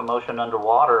for locomotion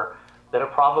underwater, that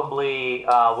it probably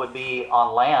would be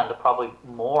on land, probably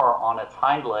more on its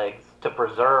hind legs to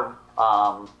preserve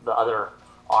the other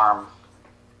arms,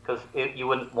 because you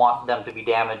wouldn't want them to be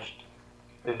damaged.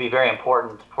 It would be very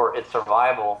important for its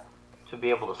survival to be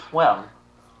able to swim.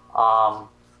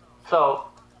 So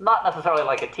not necessarily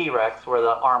like a T-Rex where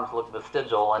the arms look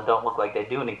vestigial and don't look like they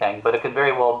do anything, but it could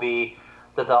very well be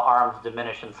that the arms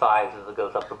diminish in size as it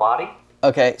goes up the body.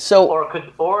 Okay, so or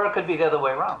it could be the other way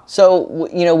around. So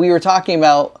we were talking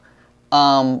about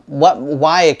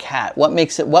why a cat?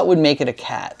 What would make it a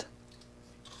cat?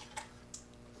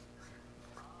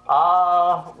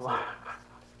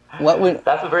 What would?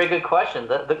 That's a very good question.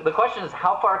 The question is,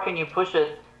 how far can you push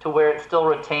it to where it still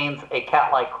retains a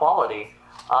cat-like quality?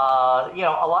 A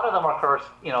lot of them are, of course,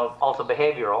 also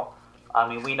behavioral. I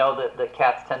mean, we know that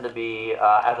cats tend to be,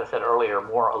 as I said earlier,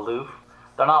 more aloof.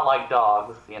 They're not like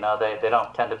dogs. They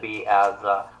don't tend to be as,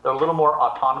 they're a little more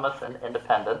autonomous and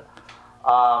independent.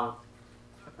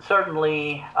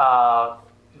 Certainly,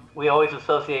 we always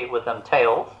associate with them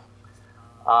tails.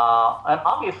 And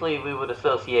obviously, we would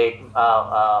associate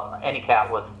any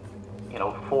cat with,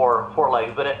 four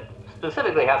legs, but it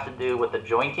specifically has to do with the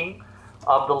jointing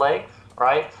of the legs,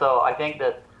 right? So I think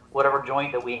that whatever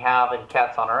joint that we have in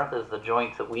cats on Earth is the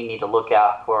joints that we need to look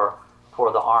at for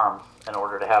the arms in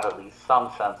order to have at least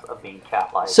some sense of being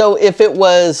cat-like. So if it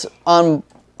was on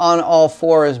all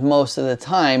fours most of the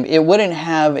time, it wouldn't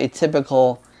have a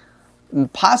typical,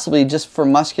 possibly just for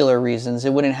muscular reasons,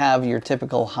 it wouldn't have your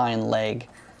typical hind leg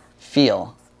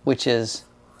feel, which is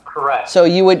correct. So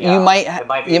you might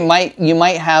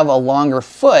have a longer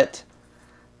foot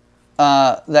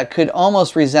that could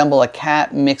almost resemble a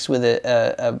cat mixed with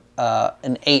an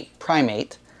ape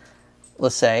primate,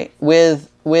 let's say,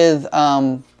 with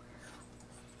a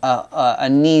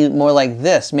knee more like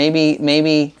this.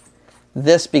 Maybe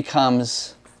this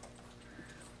becomes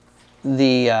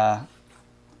the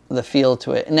feel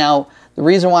to it. Now, the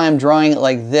reason why I'm drawing it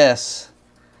like this,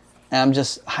 and I'm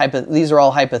just these are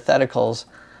all hypotheticals,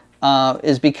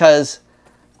 is because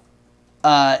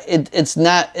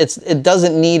it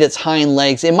doesn't need its hind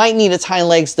legs. It might need its hind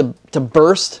legs to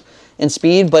burst in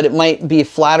speed, but it might be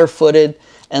flatter footed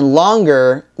and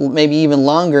longer, maybe even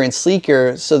longer and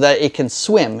sleeker, so that it can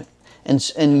swim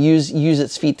and use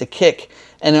its feet to kick,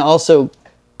 and it also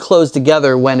close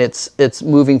together when it's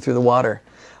moving through the water.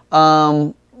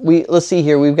 Let's see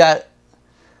here. We've got.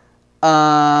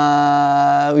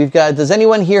 Does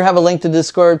anyone here have a link to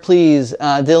Discord, please?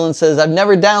 Dylan says, I've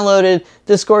never downloaded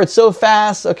Discord so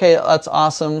fast. Okay, that's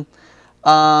awesome.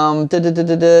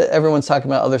 Everyone's talking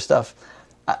about other stuff.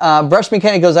 Brush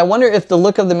Mechanic goes, I wonder if the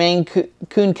look of the Maine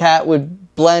Coon cat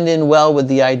would blend in well with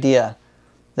the idea.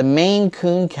 The Maine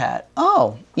Coon cat.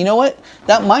 Oh, you know what?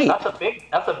 That might. That's a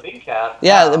big cat.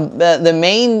 Yeah,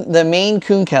 the Maine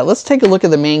Coon cat. Let's take a look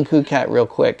at the Maine Coon cat real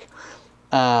quick.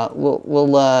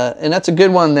 And that's a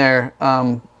good one there,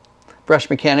 Brush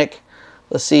Mechanic.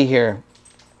 Let's see here.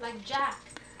 Like Jack,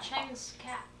 Cheng's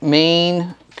cat.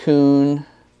 Maine Coon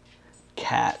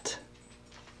cat.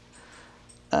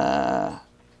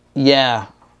 Yeah,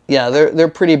 they're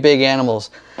pretty big animals.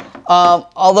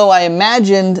 Although I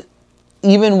imagined,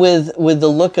 even with the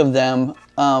look of them,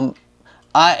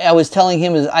 I was telling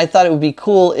him I thought it would be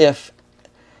cool if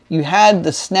you had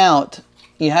the snout,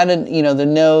 you had the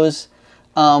nose.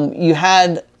 You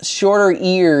had shorter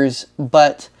ears,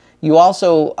 but you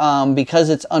also, because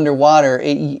it's underwater,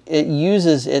 it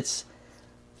uses its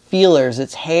feelers,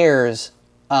 its hairs,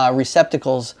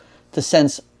 receptacles to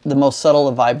sense the most subtle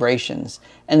of vibrations.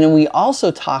 And then we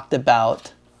also talked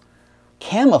about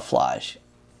camouflage,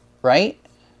 right?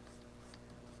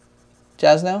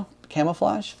 Jazno?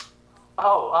 Camouflage?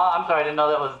 Oh, I'm sorry, I didn't know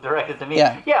that was directed to me.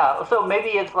 Yeah, so maybe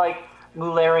it's like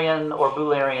Mullerian or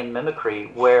Boulerian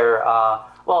mimicry, where,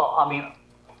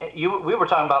 we were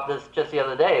talking about this just the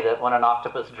other day, that when an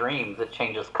octopus dreams, it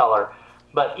changes color.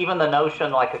 But even the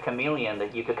notion, like a chameleon,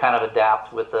 that you could kind of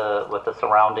adapt with the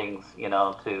surroundings,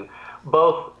 to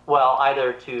both,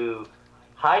 either to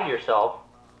hide yourself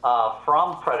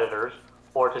from predators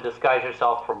or to disguise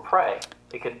yourself from prey.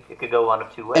 It could go one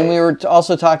of two ways. And we were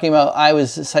also talking about, I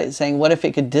was saying, what if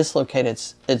it could dislocate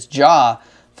its jaw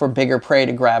for bigger prey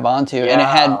to grab onto, and it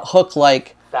had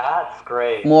hook-like. That's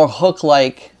great. More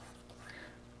hook-like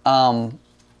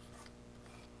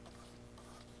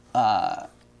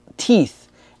teeth.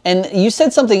 And you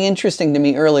said something interesting to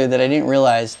me earlier that I didn't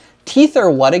realize. Teeth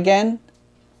are what again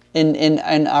in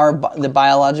the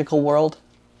biological world?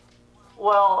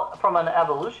 Well, from an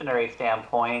evolutionary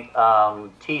standpoint,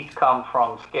 teeth come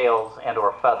from scales and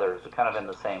or feathers. They're kind of in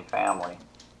the same family.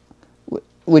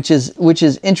 Which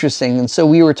is interesting. And so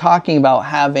we were talking about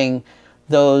having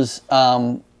those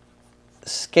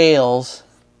scales,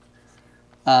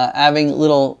 having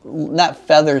little, not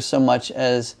feathers so much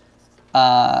as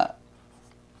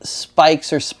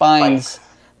spikes or spines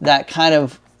that kind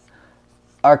of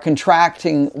are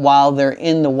contracting while they're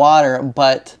in the water,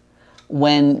 but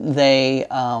when they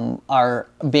are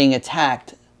being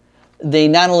attacked, they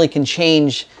not only can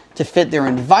change to fit their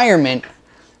environment,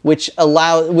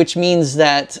 which means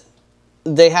that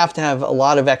they have to have a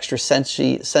lot of extra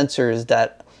sensors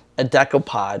that a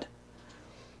decapod.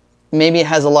 Maybe it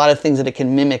has a lot of things that it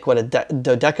can mimic what a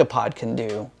dodecapod can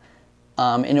do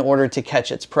in order to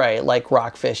catch its prey, like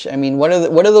rockfish. I mean, what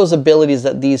are those abilities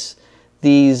that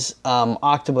these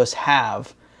octopus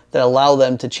have that allow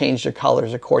them to change their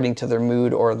colors according to their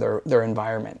mood or their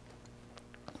environment?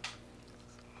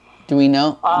 Do we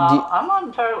know? I'm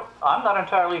not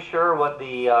entirely sure what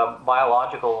the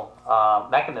biological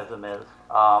mechanism is.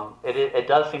 It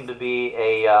does seem to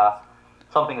be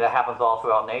something that happens all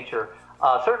throughout nature.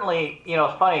 Certainly, you know,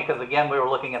 it's funny because again, we were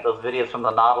looking at those videos from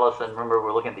the Nautilus, and remember we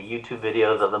were looking at the YouTube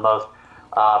videos of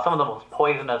some of the most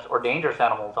poisonous or dangerous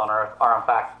animals on Earth are in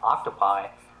fact octopi.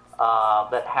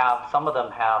 Some of them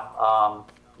have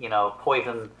you know,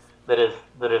 poison that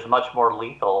is much more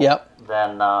lethal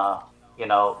than you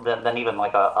know, than even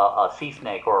like a sea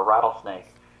snake or a rattlesnake,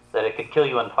 that it could kill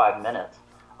you in 5 minutes,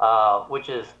 which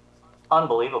is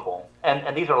unbelievable.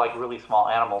 And these are like really small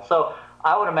animals. So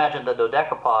I would imagine the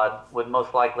dodecapod would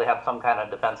most likely have some kind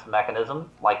of defense mechanism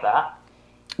like that.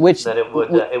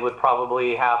 It would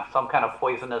probably have some kind of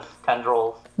poisonous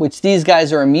tendrils. Which these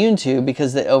guys are immune to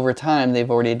because over time they've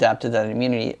already adapted that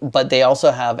immunity. But they also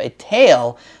have a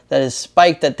tail that is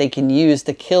spiked that they can use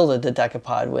to kill the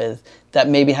dodecapod with, that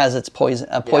maybe has its poison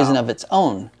of its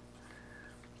own.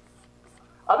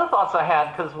 Other thoughts I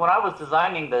had, because when I was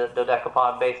designing the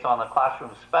dodecapod based on the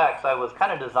classroom specs, I was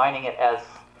kind of designing it as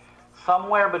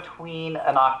somewhere between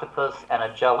an octopus and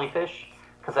a jellyfish,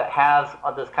 because it has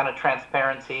this kind of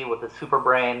transparency with the super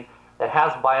brain. It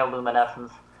has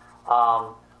bioluminescence.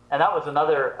 And that was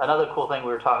another cool thing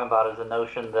we were talking about, is the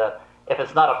notion that if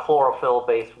it's not a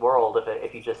chlorophyll-based world,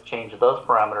 if you just change those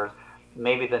parameters,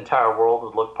 maybe the entire world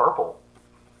would look purple.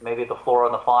 Maybe the flora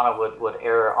and the fauna would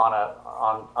err on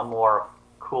a more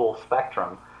cool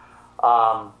spectrum.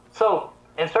 And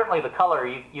certainly the color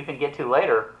you can get to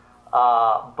later,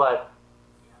 but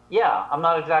yeah, I'm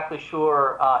not exactly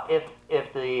sure if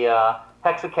the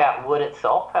hexacat would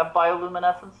itself have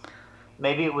bioluminescence.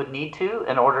 Maybe it would need to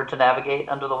in order to navigate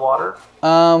under the water.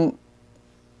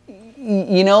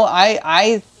 You know,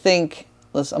 I think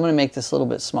I'm going to make this a little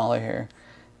bit smaller here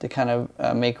to kind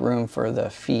of make room for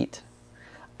the feet.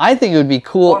 I think it would be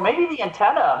cool. Or maybe the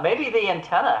antenna. Maybe the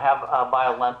antenna have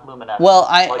bioluminescence. Well,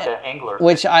 like an angler.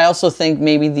 Which I also think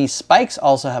maybe these spikes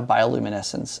also have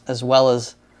bioluminescence as well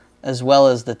as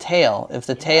the tail. If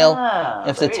the tail,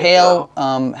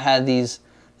 had this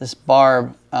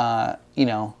barb, you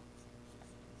know.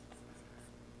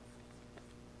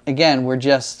 Again, we're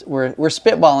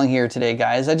spitballing here today,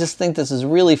 guys. I just think this is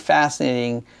really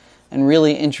fascinating and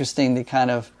really interesting to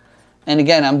kind of. And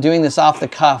again, I'm doing this off the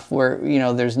cuff where, you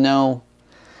know, there's no,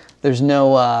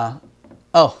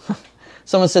 oh,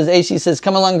 someone says, AC says,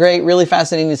 come along great, really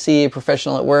fascinating to see a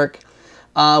professional at work.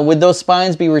 Would those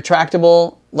spines be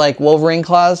retractable like Wolverine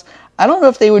claws? I don't know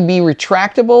if they would be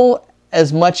retractable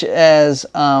as much as,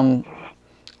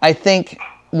 I think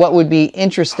what would be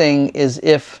interesting is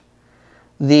if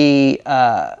it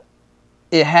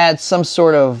had some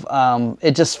sort of,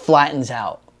 it just flattens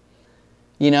out.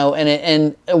 You know,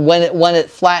 and when it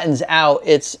flattens out,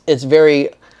 it's very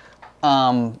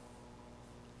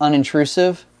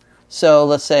unintrusive. So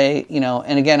let's say, you know,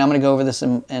 and again, I'm going to go over this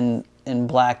in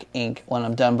black ink when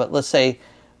I'm done. But let's say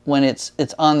when it's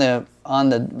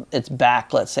on its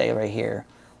back, let's say right here,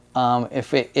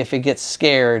 if it gets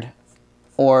scared,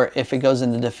 or if it goes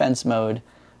into defense mode,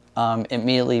 it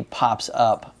immediately pops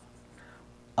up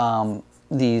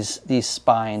these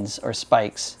spines or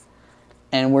spikes.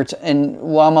 And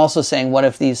I'm also saying, what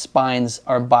if these spines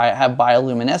have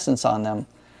bioluminescence on them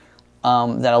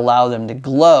that allow them to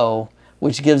glow,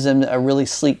 which gives them a really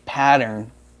sleek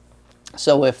pattern.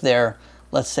 So if they're,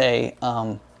 let's say,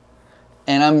 and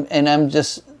I'm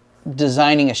just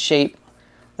designing a shape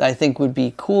that I think would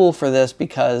be cool for this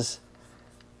because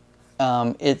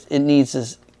it needs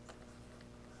to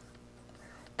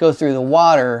go through the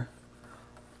water.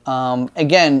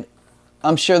 Again,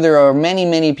 I'm sure there are many,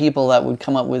 many people that would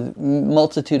come up with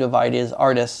multitude of ideas,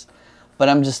 artists, but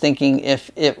I'm just thinking if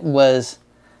it was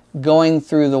going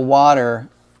through the water,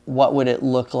 what would it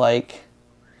look like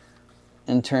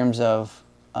in terms of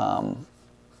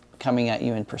coming at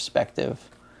you in perspective?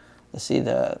 Let's see,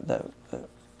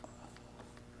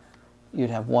 you'd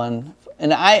have one,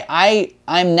 and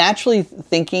I'm naturally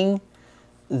thinking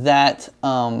that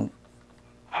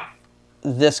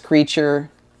this creature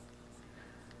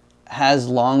has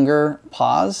longer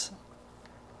paws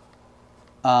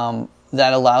that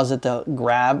allows it to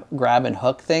grab and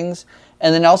hook things,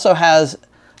 and then also has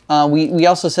We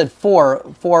also said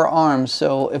four arms.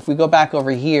 So if we go back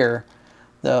over here,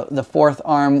 the fourth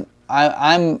arm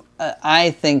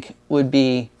I think would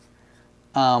be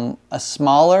a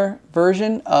smaller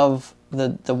version of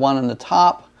the one on the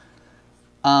top.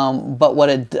 But what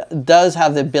it does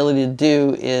have the ability to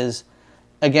do is,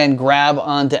 again, grab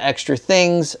onto extra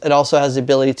things. It also has the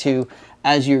ability to,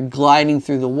 as you're gliding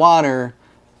through the water,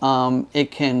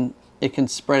 it can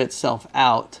spread itself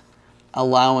out,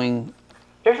 allowing.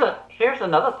 Here's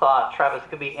another thought, Travis,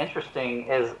 could be interesting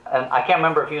is, and I can't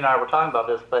remember if you and I were talking about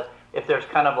this, but if there's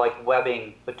kind of like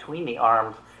webbing between the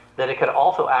arms, that it could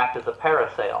also act as a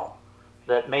parasail.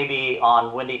 That maybe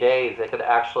on windy days it could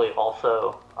actually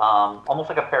also, almost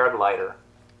like a paraglider.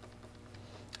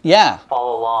 Yeah.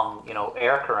 Follow along,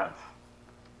 air currents.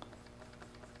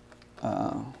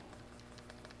 Let's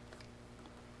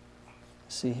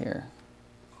see here.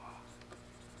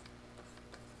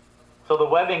 So the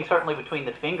webbing certainly between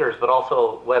the fingers, but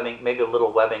also webbing, maybe a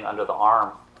little webbing under the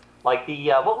arm. Like the,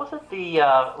 what was it?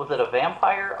 Was it a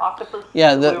vampire octopus?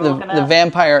 Yeah, the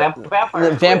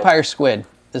vampire squid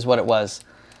is what it was.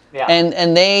 Yeah.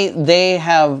 And they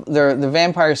have the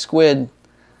vampire squid.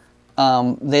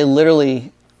 They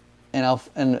literally, and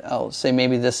I'll say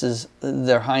maybe this is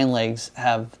their hind legs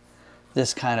have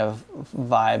this kind of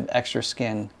vibe, extra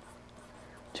skin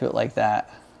to it like that.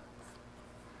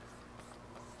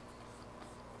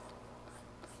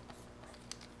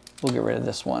 We'll get rid of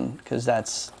this one because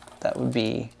that would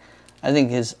be, I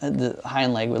think the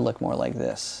hind leg would look more like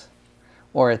this,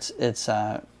 or it's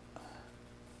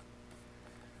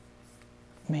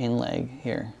main leg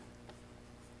here.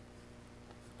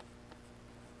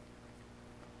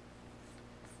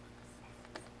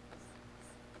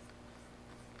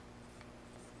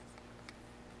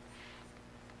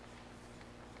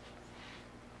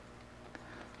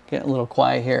 Getting a little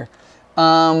quiet here.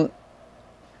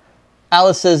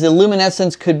 Alice says the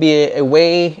luminescence could be a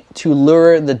way to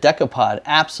lure the decapod.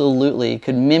 Absolutely, it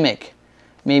could mimic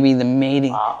maybe the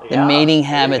mating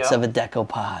habits of a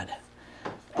decapod.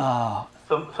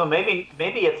 So maybe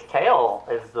its tail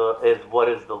is what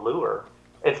is the lure.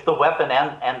 It's the weapon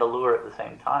and the lure at the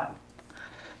same time.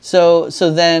 So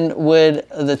then would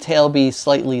the tail be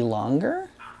slightly longer,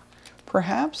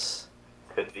 perhaps?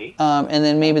 Could be. And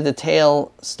then maybe the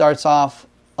tail starts off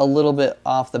a little bit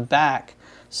off the back.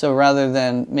 So rather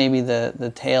than maybe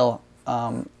the tail,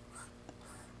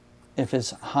 if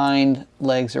his hind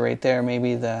legs are right there,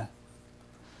 maybe the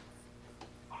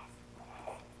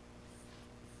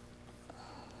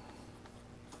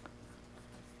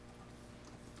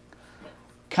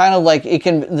kind of like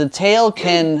the tail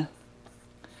can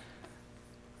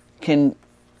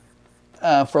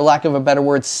for lack of a better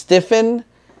word, stiffen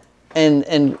and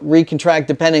recontract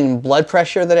depending on blood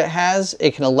pressure that it has.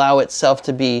 It can allow itself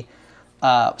to be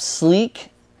sleek,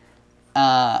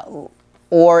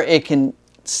 or it can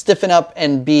stiffen up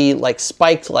and be like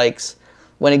spiked legs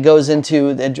when it goes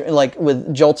into like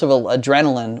with jolts of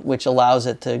adrenaline, which allows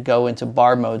it to go into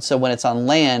barb mode. So when it's on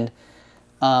land,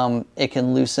 it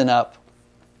can loosen up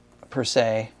per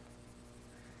se.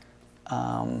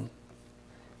 And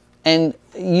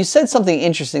you said something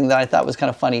interesting that I thought was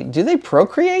kind of funny. Do they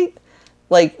procreate?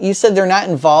 Like you said, they're not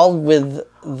involved with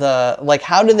like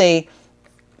how do they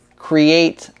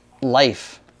create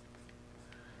life?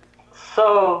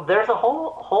 So there's a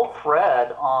whole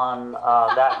thread on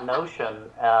that notion,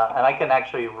 and I can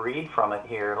actually read from it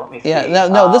here. Let me see. Yeah,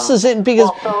 no, this is it because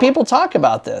people talk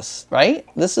about this, right?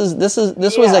 This was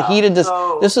a heated.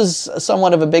 This is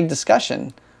somewhat of a big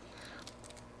discussion.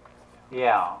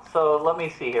 Yeah. So let me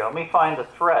see here. Let me find the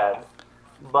thread.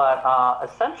 But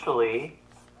essentially,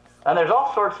 and there's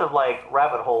all sorts of like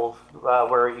rabbit holes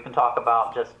where you can talk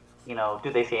about just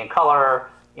do they see in color?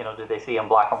 Do they see in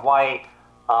black and white?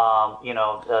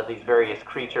 These various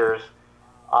creatures.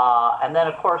 And then,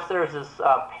 of course, there's this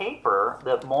paper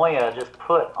that Moya just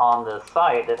put on the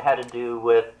site that had to do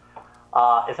with,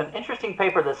 it's an interesting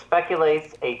paper that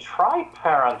speculates a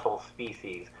triparental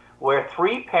species where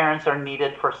 3 parents are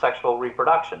needed for sexual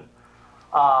reproduction.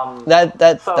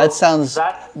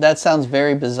 That sounds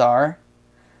very bizarre.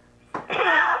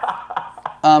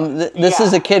 This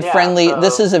is a kid-friendly.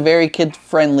 This is a very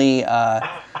kid-friendly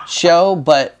show,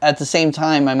 but at the same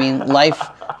time, I mean,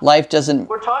 life doesn't.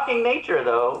 We're talking nature,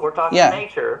 though. We're talking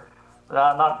nature.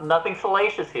 Nothing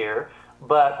salacious here,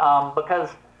 but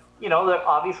because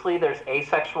obviously there's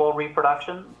asexual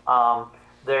reproduction.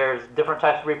 There's different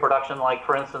types of reproduction, like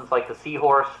for instance, like the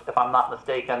seahorse, if I'm not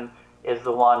mistaken, is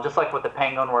the one just like with the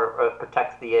penguin where it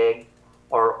protects the egg.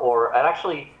 Or it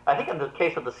actually, I think in the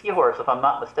case of the seahorse, if I'm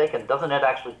not mistaken, doesn't it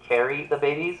actually carry the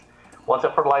babies? Once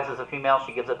it fertilizes a female,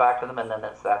 she gives it back to them, and then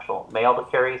it's the actual male that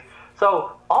carries.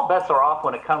 So all bets are off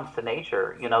when it comes to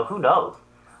nature. You know, who knows?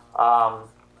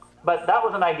 But that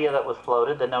was an idea that was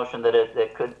floated, the notion that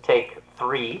it could take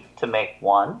 3 to make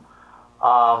 1.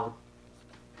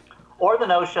 Or the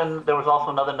notion, there was also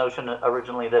another notion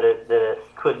originally that it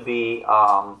could be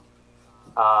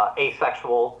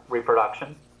asexual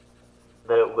reproduction,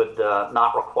 that it would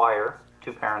not require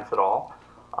 2 parents at all.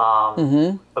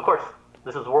 Of course,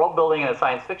 this is world building and it's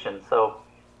science fiction, so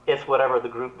it's whatever the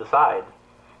group decides.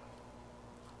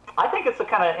 I think it's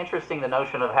kind of interesting, the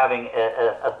notion of having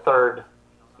a third,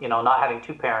 you know, not having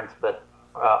 2 parents, but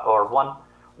or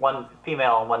one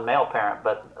female and 1 male parent,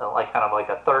 but like kind of like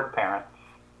a third parent.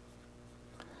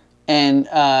 And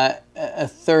a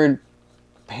third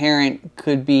parent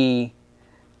could be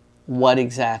what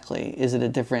exactly? Is it a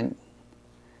different...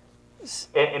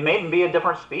 It may be a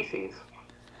different species.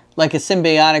 Like a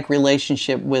symbiotic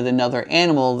relationship with another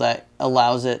animal that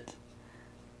allows it...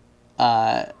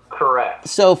 Correct.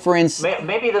 So, for instance...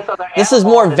 Maybe this other animal... This is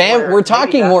more... We're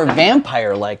talking more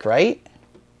vampire-like, right?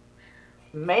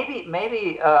 Maybe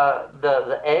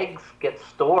the eggs get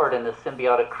stored in this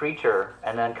symbiotic creature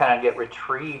and then kind of get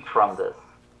retrieved from this.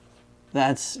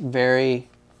 That's very,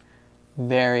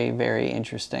 very, very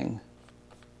interesting.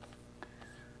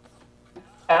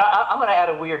 And I'm going to add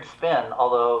a weird spin,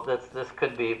 although this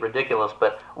could be ridiculous.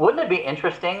 But wouldn't it be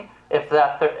interesting if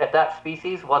that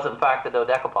species was in fact the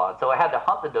dodecapod? So I had to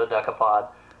hunt the dodecapod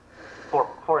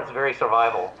for its very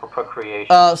survival, for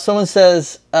procreation. Someone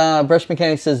says, Brush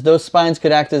Mechanic says, those spines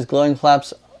could act as glowing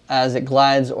flaps as it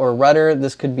glides or rudder.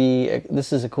 This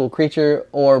is a cool creature.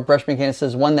 Or Brush Mechanic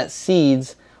says, one that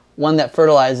seeds, one that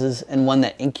fertilizes, and one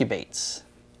that incubates.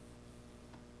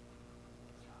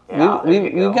 Yeah,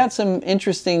 we've got some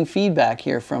interesting feedback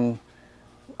here from...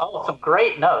 Oh, some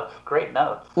great notes, great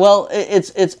notes. Well,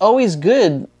 it's always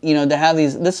good, you know, to have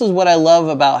these. This is what I love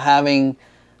about having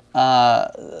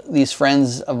these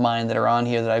friends of mine that are on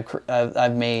here that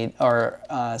I've made, or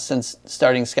since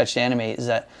starting Sketchtoanimate, is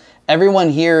that everyone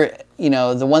here, you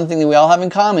know, the one thing that we all have in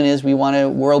common is we want to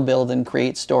world build and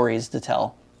create stories to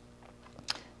tell.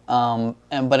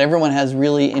 But everyone has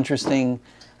really interesting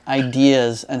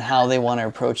ideas and how they want to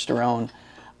approach their own.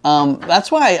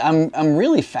 That's why I'm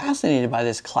really fascinated by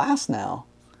this class now,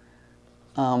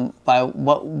 by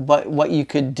what you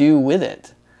could do with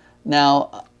it.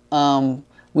 Now,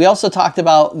 we also talked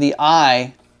about the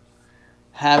eye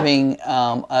having,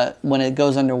 when it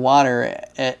goes underwater,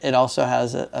 it also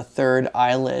has a third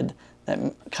eyelid, that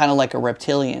kind of like a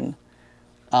reptilian,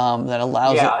 that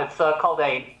allows it. Yeah, it's called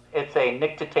it's a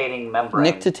nictitating membrane.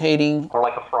 Nictitating, or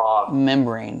like a frog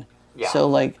membrane. Yeah. So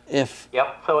like if...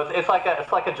 Yep. So it's like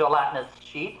a gelatinous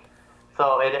sheet.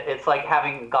 So it's like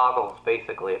having goggles,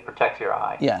 basically. It protects your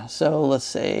eye. Yeah. So let's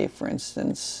say, for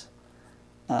instance,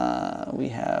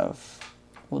 we'll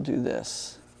do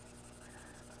this.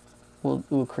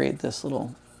 We'll create this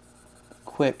little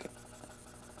quick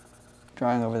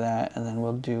drawing over that, and then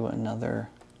we'll do another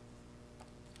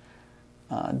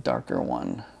darker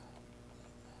one.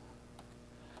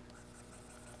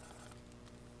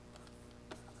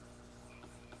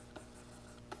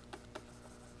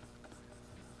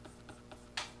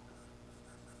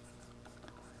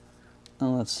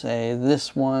 And let's say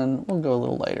this one, we'll go a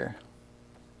little lighter.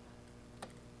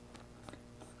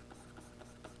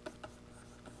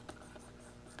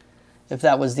 If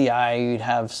that was the eye, you'd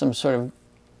have some sort of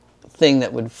thing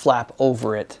that would flap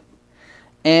over it.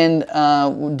 And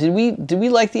did we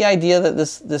like the idea that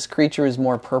this creature is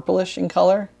more purplish in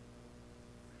color?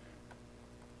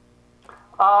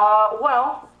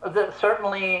 Well,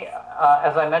 certainly,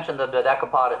 as I mentioned, the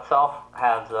dodecapod itself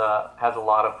has a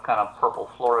lot of kind of purple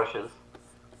flourishes.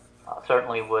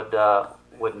 Certainly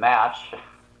would match.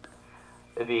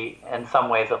 It'd be in some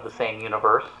ways of the same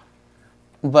universe.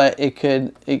 But it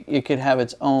could have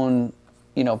its own,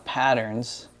 you know,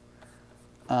 patterns.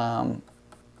 And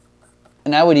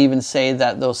I would even say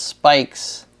that those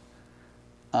spikes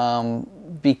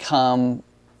become,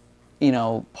 you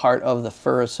know, part of the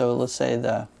fur. So let's say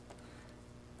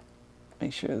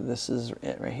make sure this is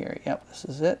it right here. Yep, this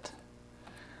is it.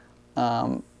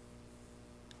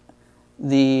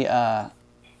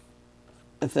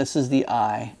 If this is the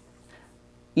eye,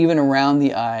 even around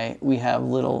the eye, we have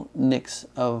little nicks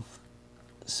of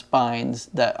spines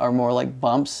that are more like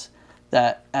bumps,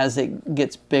 that as it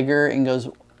gets bigger and goes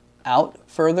out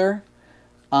further,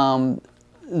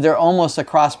 they're almost a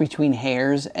cross between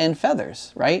hairs and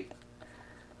feathers, right?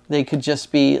 They could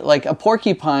just be like a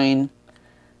porcupine.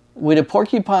 Would a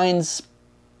porcupine's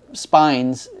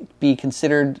spines be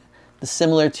considered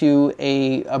similar to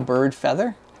a bird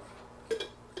feather?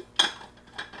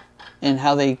 and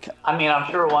how they. I mean, I'm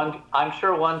sure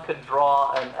one could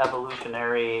draw an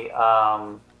evolutionary,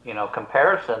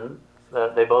 comparison.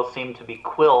 They both seem to be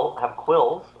have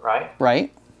quills, right?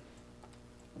 Right.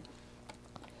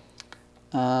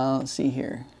 Let's see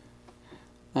here.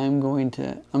 I'm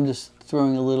just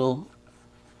throwing a little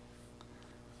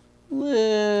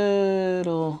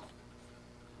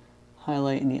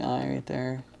highlight in the eye right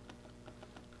there.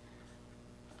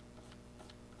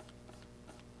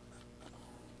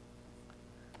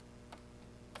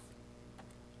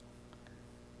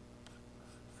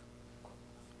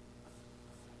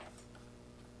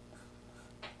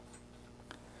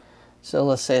 So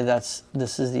let's say this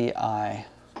is the eye.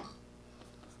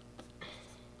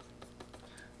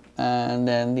 And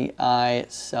then the eye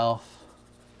itself.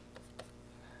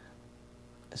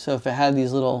 So if it had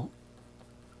these little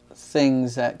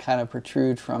things that kind of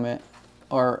protrude from it,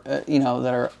 or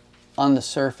that are on the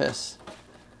surface,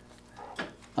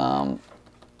 I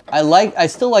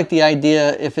still like the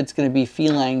idea if it's going to be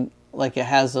feline, like it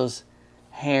has those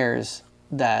hairs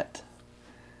that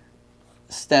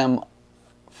stem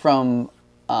from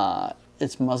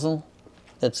its muzzle,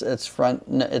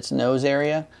 its nose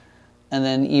area, and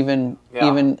then even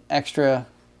extra,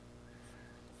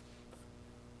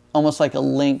 almost like a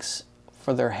lynx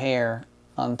for their hair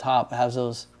on top. It has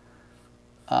those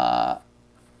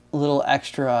little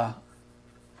extra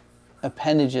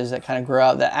appendages that kind of grow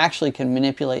out that actually can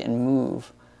manipulate and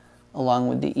move along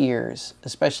with the ears,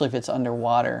 especially if it's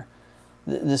underwater.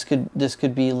 This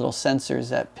could be little sensors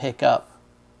that pick up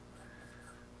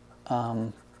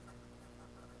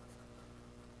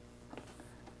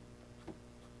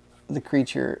the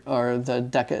creature, or the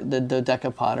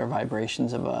decapod, or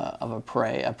vibrations of a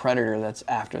predator that's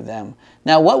after them.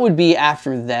 Now, what would be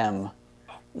after them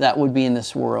that would be in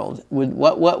this world?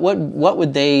 What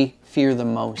would they fear the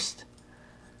most?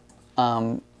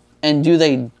 And do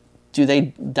they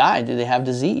die? Do they have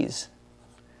disease?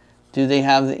 Do they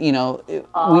have,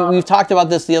 we've talked about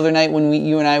this the other night when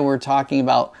you and I were talking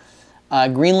about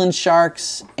Greenland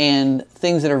sharks and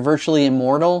things that are virtually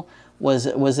immortal. Was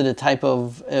it a type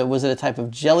of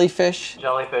jellyfish?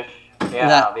 Jellyfish,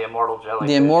 yeah, the immortal jellyfish.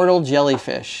 The immortal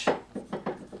jellyfish.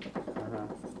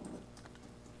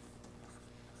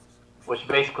 Which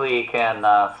basically can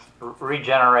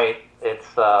regenerate its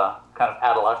kind of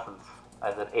adolescence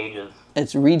as it ages.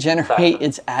 It's regenerate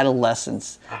its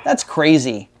adolescence. That's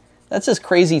crazy. That's just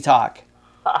crazy talk.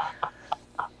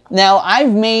 Now,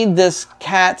 I've made this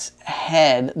cat's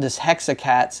head, this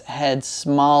hexacat's head,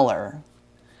 smaller,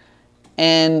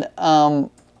 and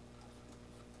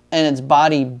its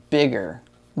body bigger,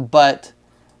 but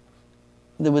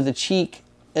with the cheek,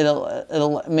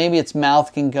 it'll maybe its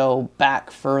mouth can go back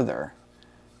further,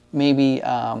 maybe.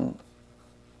 And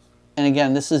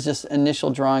again, this is just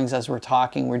initial drawings as we're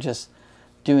talking. We're just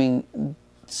doing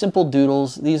simple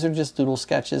doodles. These are just doodle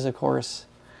sketches, of course,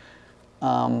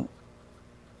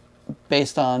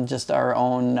 based on just our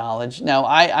own knowledge. Now,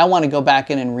 I want to go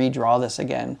back in and redraw this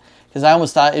again, because I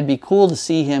almost thought it'd be cool to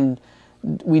see him.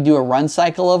 We do a run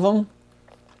cycle of them,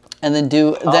 and then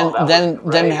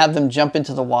have them jump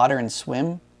into the water and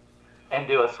swim. And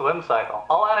do a swim cycle.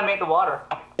 I'll animate the water.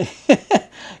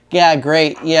 Yeah,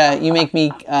 great. Yeah, you make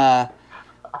me.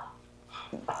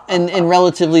 In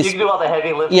relatively. You can do all the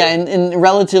heavy lifting. Yeah, in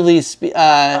relatively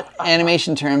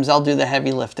animation terms, I'll do the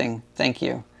heavy lifting. Thank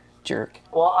you, jerk.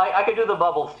 Well, I could do the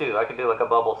bubbles too. I could do like a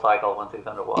bubble cycle once he's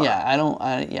underwater.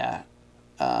 Yeah,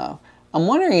 I'm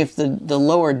wondering if the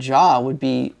lower jaw would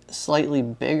be slightly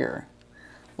bigger,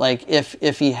 like if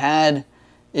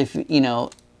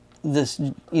this,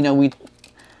 we,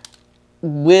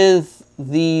 with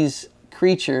these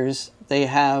creatures, they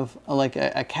have like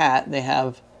a cat, they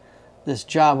have this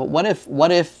jaw, but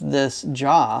what if this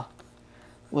jaw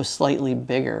was slightly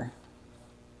bigger?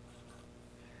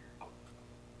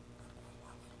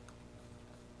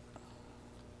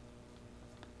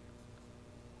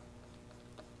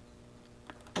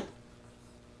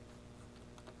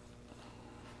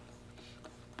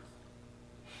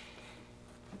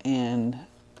 And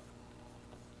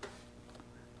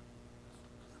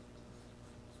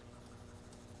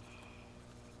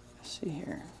let's see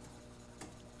here.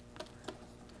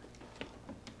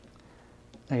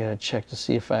 I gotta check to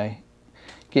see if I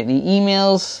get any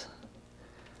emails.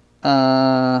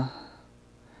 Are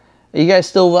you guys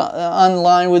still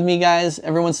online with me, guys?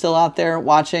 Everyone's still out there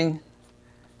watching?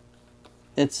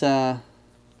 It's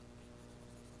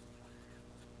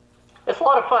It's a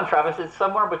lot of fun, Travis. It's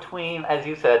somewhere between, as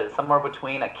you said, it's somewhere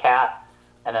between a cat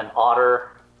and an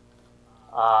otter.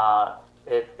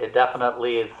 It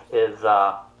definitely is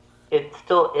it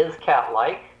still is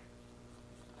cat-like,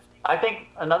 I think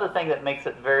another thing that makes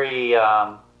it very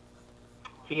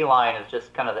feline is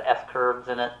just kind of the S curves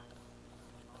in it.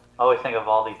 I always think of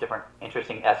all these different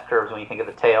interesting S curves when you think of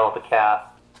the tail of a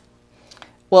cat.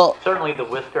 Well, certainly the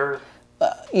whiskers.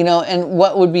 You know, and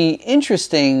what would be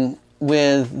interesting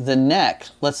with the neck,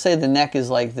 let's say the neck is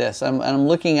like this. I'm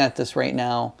looking at this right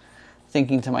now,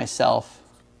 thinking to myself,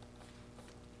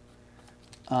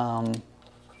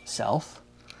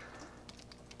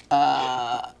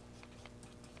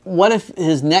 what if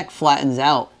his neck flattens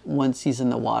out once he's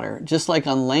in the water, just like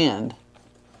on land?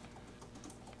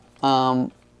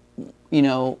 You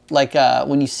know, like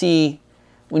when you see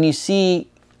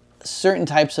certain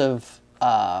types of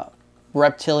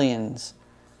reptilians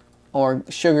or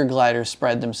sugar gliders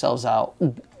spread themselves out.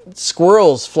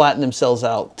 Squirrels flatten themselves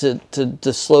out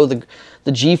to slow the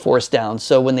G-force down.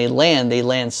 So when they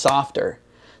land softer.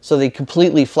 So they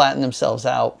completely flatten themselves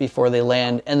out before they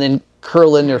land and then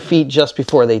curl in their feet just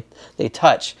before they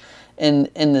touch. And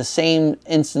in the same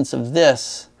instance of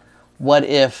this, what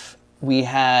if we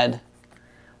had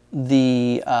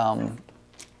the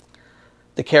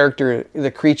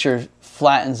creature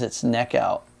flattens its neck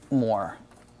out more?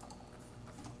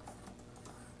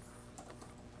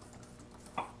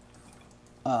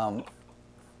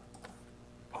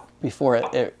 Before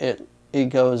it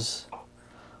goes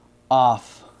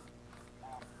off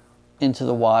into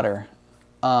the water.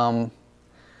 I'm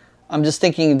just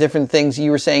thinking of different things.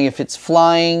 You were saying if it's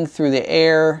flying through the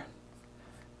air,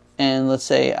 and let's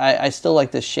say I still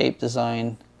like this shape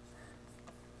design.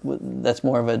 That's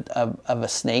more of a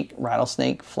snake,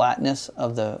 rattlesnake flatness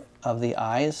of the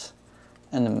eyes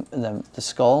and the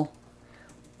skull.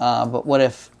 But what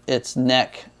if its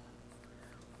neck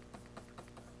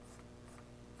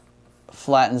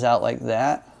flattens out like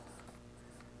that?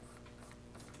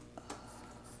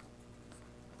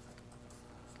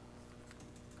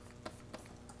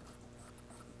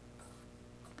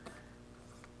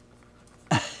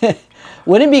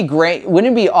 Wouldn't it be great?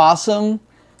 Wouldn't it be awesome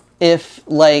if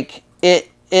like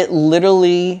it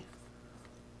literally,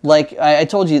 like I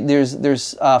told you,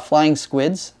 there's flying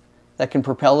squids that can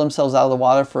propel themselves out of the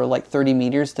water for like 30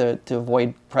 meters to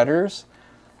avoid predators.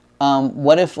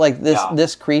 What if like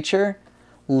this creature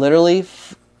literally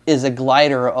is a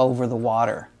glider over the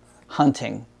water,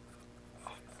 hunting?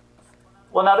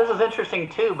 Well, now this is interesting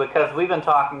too, because we've been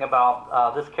talking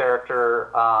about this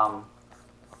character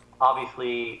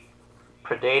obviously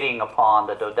predating upon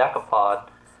the dodecapod.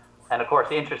 And of course,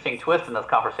 the interesting twist in this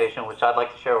conversation, which I'd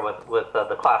like to share with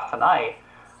the class tonight,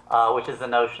 which is the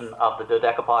notion of the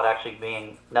dodecapod actually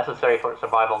being necessary for its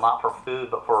survival, not for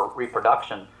food, but for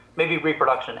reproduction. Maybe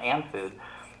reproduction and food.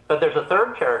 But there's a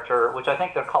third character, which I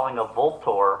think they're calling a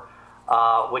Voltor,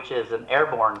 which is an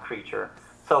airborne creature.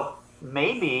 So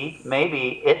maybe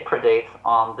it predates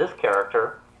on this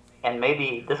character, and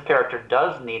maybe this character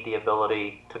does need the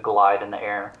ability to glide in the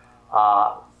air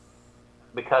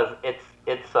because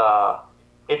it's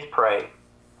prey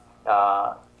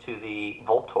to the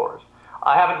Voltors.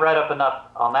 I haven't read up enough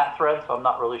on that thread, so I'm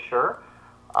not really sure.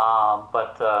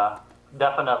 But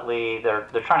definitely, they're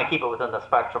trying to keep it within the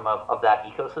spectrum of that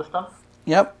ecosystem.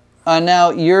 Yep.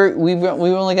 Now we've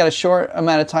only got a short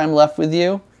amount of time left with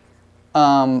you.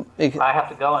 I have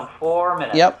to go in 4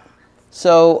 minutes. Yep.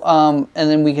 So and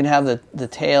then we can have the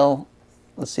tail.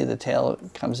 Let's see, the tail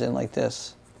comes in like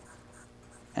this,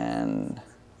 and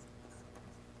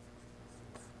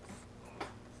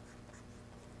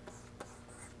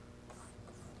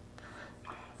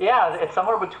yeah, it's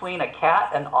somewhere between a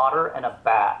cat, an otter, and a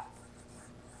bat.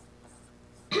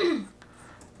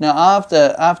 Now I'll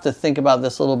have to think about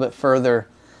this a little bit further,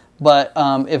 but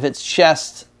if its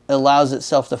chest allows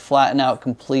itself to flatten out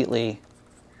completely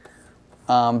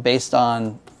based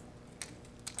on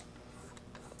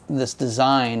this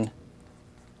design,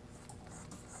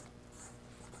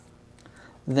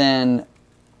 then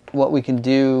what we can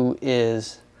do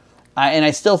is, and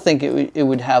I still think it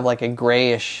would have like a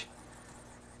grayish,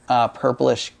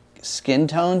 purplish skin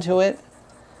tone to it,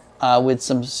 with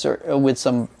some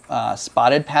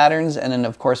spotted patterns, and then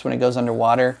of course when it goes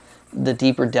underwater, the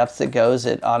deeper depth it goes,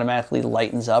 it automatically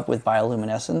lightens up with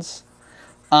bioluminescence,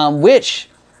 which,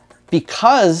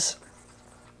 because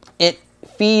it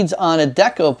feeds on a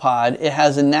decapod, it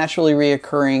has a naturally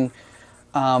reoccurring,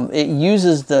 it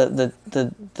uses the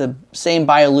same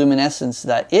bioluminescence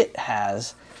that it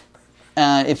has.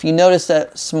 If you notice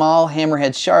that small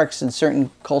hammerhead sharks in certain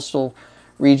coastal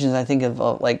regions, I think of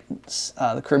like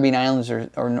the Caribbean islands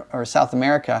or South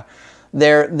America,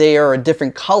 they are a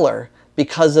different color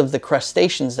because of the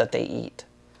crustaceans that they eat,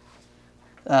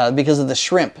 because of the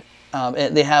shrimp.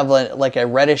 They have like a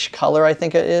reddish color, I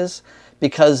think it is,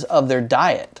 because of their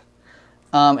diet.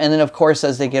 And then, of course,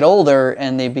 as they get older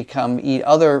and they eat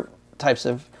other types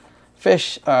of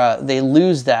fish, they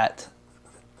lose that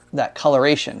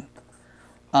coloration.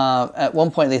 At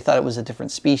one point, they thought it was a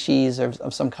different species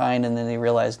of some kind, and then they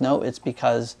realized, no, it's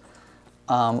because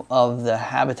of the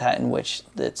habitat in which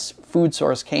its food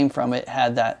source came from. It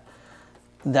had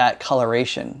that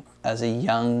coloration as a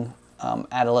young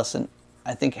adolescent,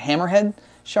 I think hammerhead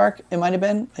shark it might have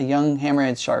been. A young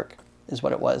hammerhead shark is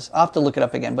what it was. I'll have to look it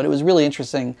up again, but it was really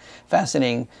interesting,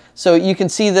 fascinating. So you can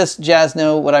see this,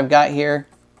 Jazno, what I've got here.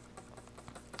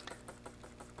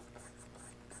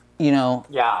 You know.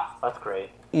 Yeah, that's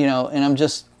great. You know, and I'm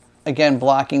just, again,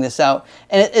 blocking this out.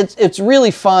 And it's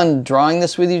really fun drawing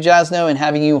this with you, Jazno, and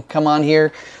having you come on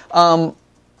here.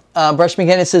 Brush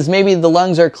Mechanic says maybe the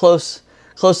lungs are close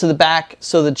to the back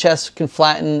so the chest can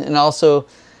flatten, and also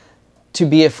to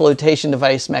be a flotation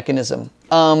device mechanism.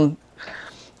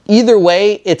 Either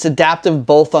way, it's adaptive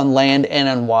both on land and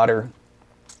on water.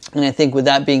 And I think with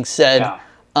that being said, yeah.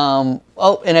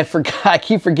 Oh, and I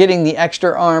keep forgetting the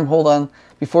extra arm. Hold on.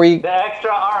 Before you... The extra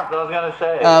arms, I was going to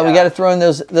say. We got to throw in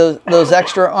those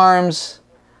extra arms,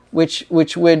 which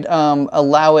would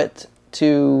allow it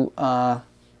to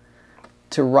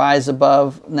rise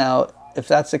above. Now, if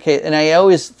that's the case, and I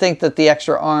always think that the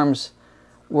extra arms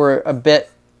were a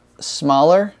bit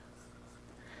smaller.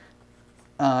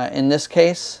 In this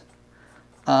case,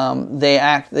 they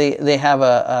have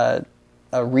a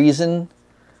reason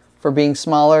for being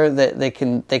smaller. That they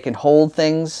can hold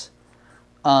things.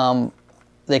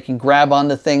 They can grab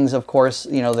onto things. Of course,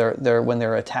 you know they're when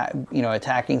they're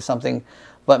attacking something,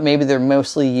 but maybe they're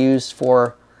mostly used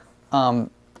for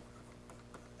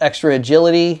extra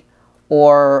agility,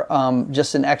 or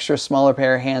just an extra smaller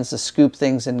pair of hands to scoop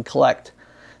things and collect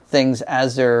things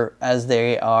as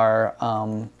they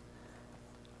are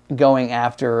going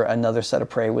after another set of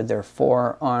prey with their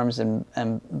forearms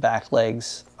and back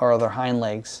legs or their hind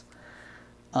legs.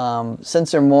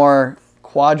 Since they're more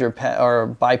quadruped or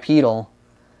bipedal,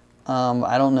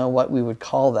 I don't know what we would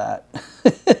call that.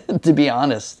 To be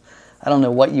honest, I don't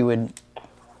know what you would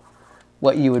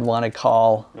want to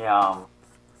call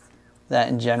that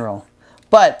in general.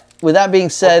 But with that being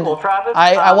said, well, Travis,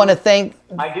 I want to thank.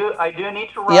 I do need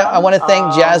to run. Yeah, I want to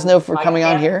thank Jazno for coming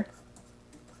on here.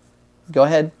 Go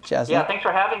ahead, Jazno. Yeah, thanks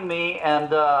for having me,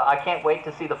 and I can't wait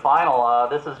to see the final.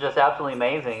 This is just absolutely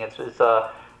amazing.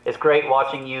 It's great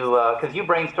watching you because you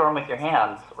brainstorm with your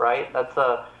hands, right? That's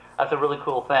a really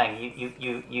cool thing.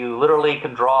 You literally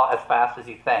can draw as fast as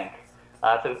you think.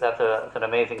 That's an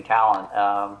amazing talent.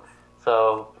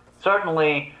 So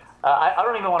certainly. I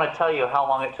don't even want to tell you how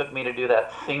long it took me to do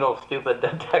that single stupid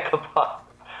decapod.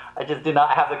 I just do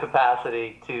not have the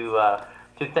capacity to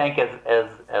think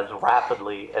as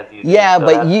rapidly as you do. Yeah, so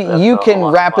but you can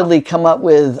rapidly come up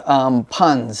with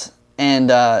puns and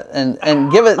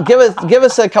give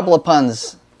us a couple of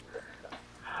puns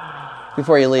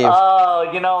before you leave. Oh,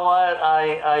 you know what?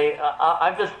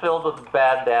 I'm just filled with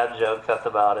bad dad jokes. That's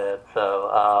about it.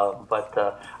 So, but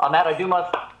on that,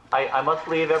 I must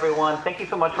leave, everyone. Thank you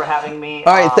so much for having me.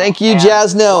 All right, thank you,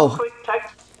 Jazno.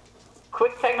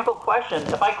 Quick technical question.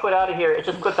 If I quit out of here, it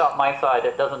just quits out my side.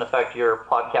 It doesn't affect your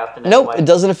podcast in any way. Nope, it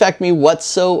doesn't affect me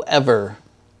whatsoever.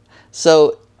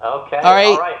 So, okay. All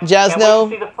right, Jazno. Can't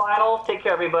wait to see the final. Take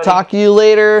care, everybody. Talk to you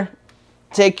later.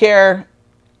 Take care.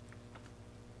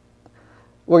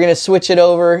 We're gonna switch it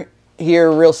over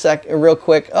here real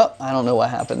quick. Oh, I don't know what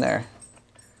happened there.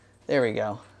 There we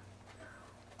go.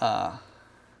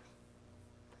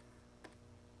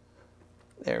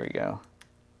 There we go.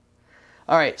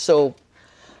 All right, so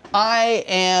I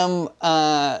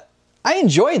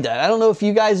enjoyed that. I don't know if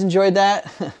you guys enjoyed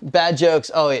that. Bad jokes.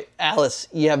 Oh, wait, Alice,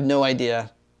 you have no idea.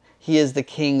 He is the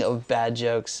king of bad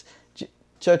jokes.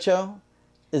 Chocho?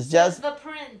 Says the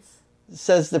prince.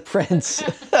 Says the prince.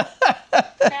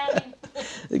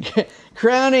 Crowning.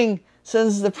 Crowning,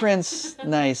 says the prince.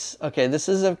 Nice. Okay, this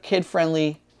is a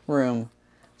kid-friendly room,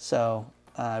 so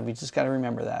we just got to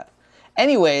remember that.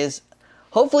 Anyways,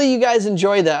 hopefully you guys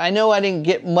enjoyed that. I know I didn't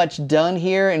get much done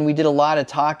here, and we did a lot of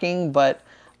talking, but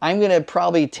I'm going to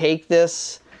probably take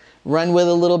this, run with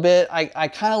it a little bit. I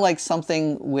kind of like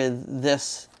something with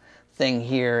this thing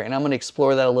here, and I'm going to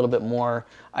explore that a little bit more.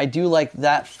 I do like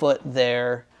that foot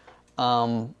there,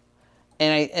 and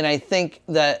I think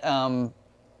that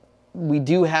we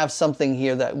do have something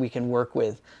here that we can work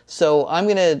with. So I'm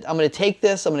gonna take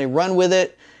this, I'm gonna run with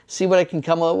it, see what I can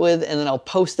come up with, and then I'll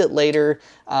post it later,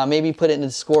 maybe put it in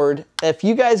Discord. If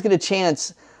you guys get a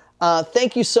chance,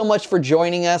 thank you so much for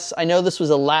joining us. I know this was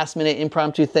a last-minute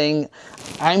impromptu thing.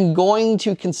 I'm going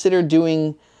to consider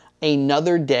doing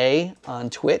another day on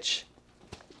Twitch.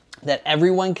 that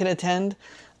everyone can attend,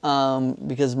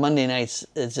 because Monday nights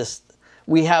is just,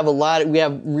 we have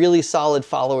really solid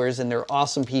followers and they're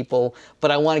awesome people,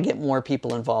 but I want to get more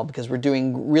people involved because we're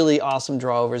doing really awesome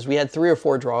drawovers. We had 3 or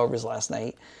 4 drawovers last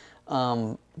night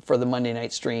for the Monday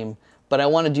night stream, but I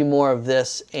want to do more of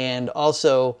this. And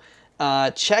also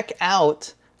check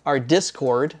out our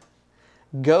Discord.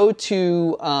 Go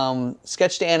to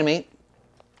Sketchtoanimate.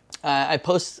 I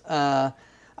posted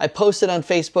on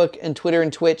Facebook and Twitter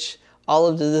and Twitch all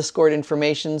of the Discord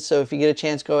information, so if you get a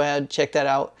chance, go ahead, check that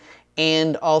out.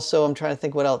 And also, I'm trying to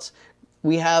think what else.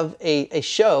 We have a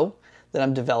show that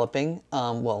I'm developing.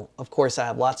 Well, of course, I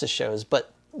have lots of shows,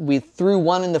 but we threw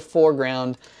one in the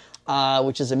foreground,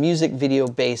 which is a music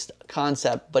video-based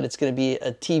concept, but it's going to be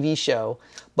a TV show.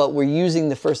 But we're using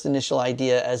the first initial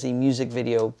idea as a music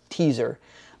video teaser.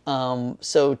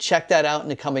 So check that out in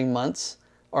the coming months,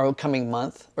 or coming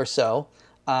month or so.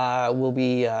 We'll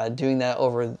be doing that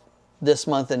over this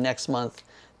month and next month,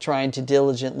 trying to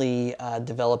diligently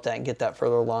develop that and get that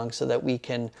further along so that we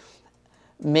can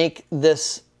make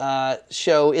this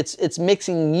show. It's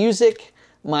mixing music.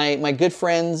 My good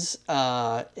friends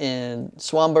in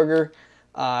Swanberger,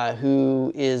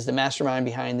 who is the mastermind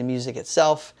behind the music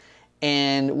itself,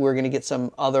 and we're going to get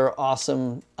some other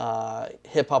awesome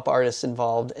hip-hop artists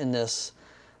involved in this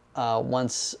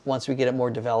once we get it more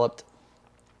developed.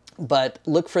 But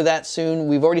look for that soon.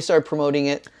 We've already started promoting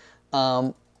it.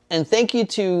 And thank you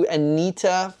to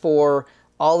Anita for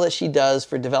all that she does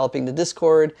for developing the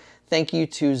Discord. Thank you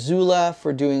to Zula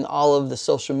for doing all of the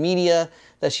social media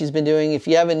that she's been doing. If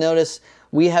you haven't noticed,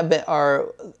 we have been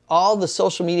all the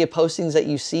social media postings that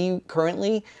you see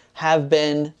currently have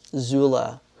been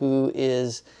Zula, who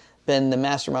is been the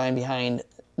mastermind behind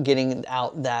getting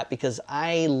out that, because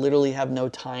I literally have no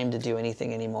time to do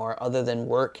anything anymore other than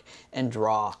work and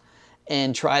draw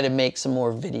and try to make some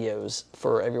more videos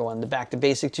for everyone. The back to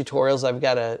basic tutorials, I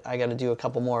got to do a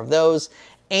couple more of those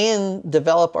and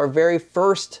develop our very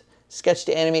first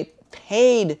Sketchtoanimate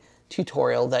paid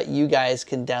tutorial that you guys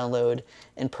can download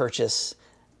and purchase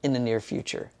in the near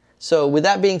future. So with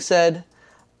that being said,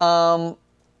 I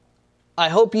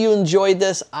hope you enjoyed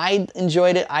this. I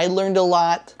enjoyed it. I learned a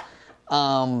lot.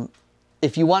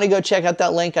 If you want to go check out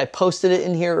that link, I posted it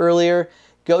in here earlier.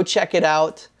 Go check it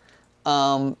out.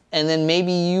 And then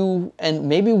maybe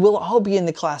we'll all be in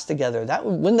the class together.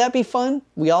 Wouldn't that be fun?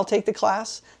 We all take the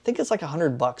class. I think it's like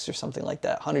 $100 or something like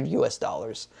that, $100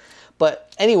 US.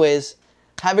 But anyways,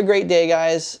 have a great day,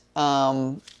 guys.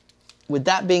 With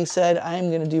that being said, I'm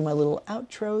going to do my little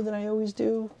outro that I always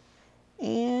do.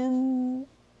 And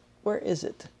where is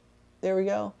it? There we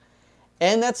go.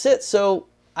 And that's it. So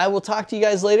I will talk to you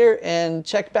guys later and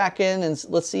check back in and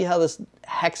let's see how this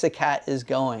Hexacat is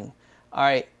going. All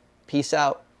right. Peace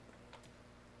out.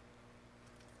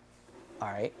 All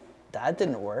right, that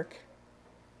didn't work.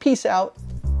 Peace out.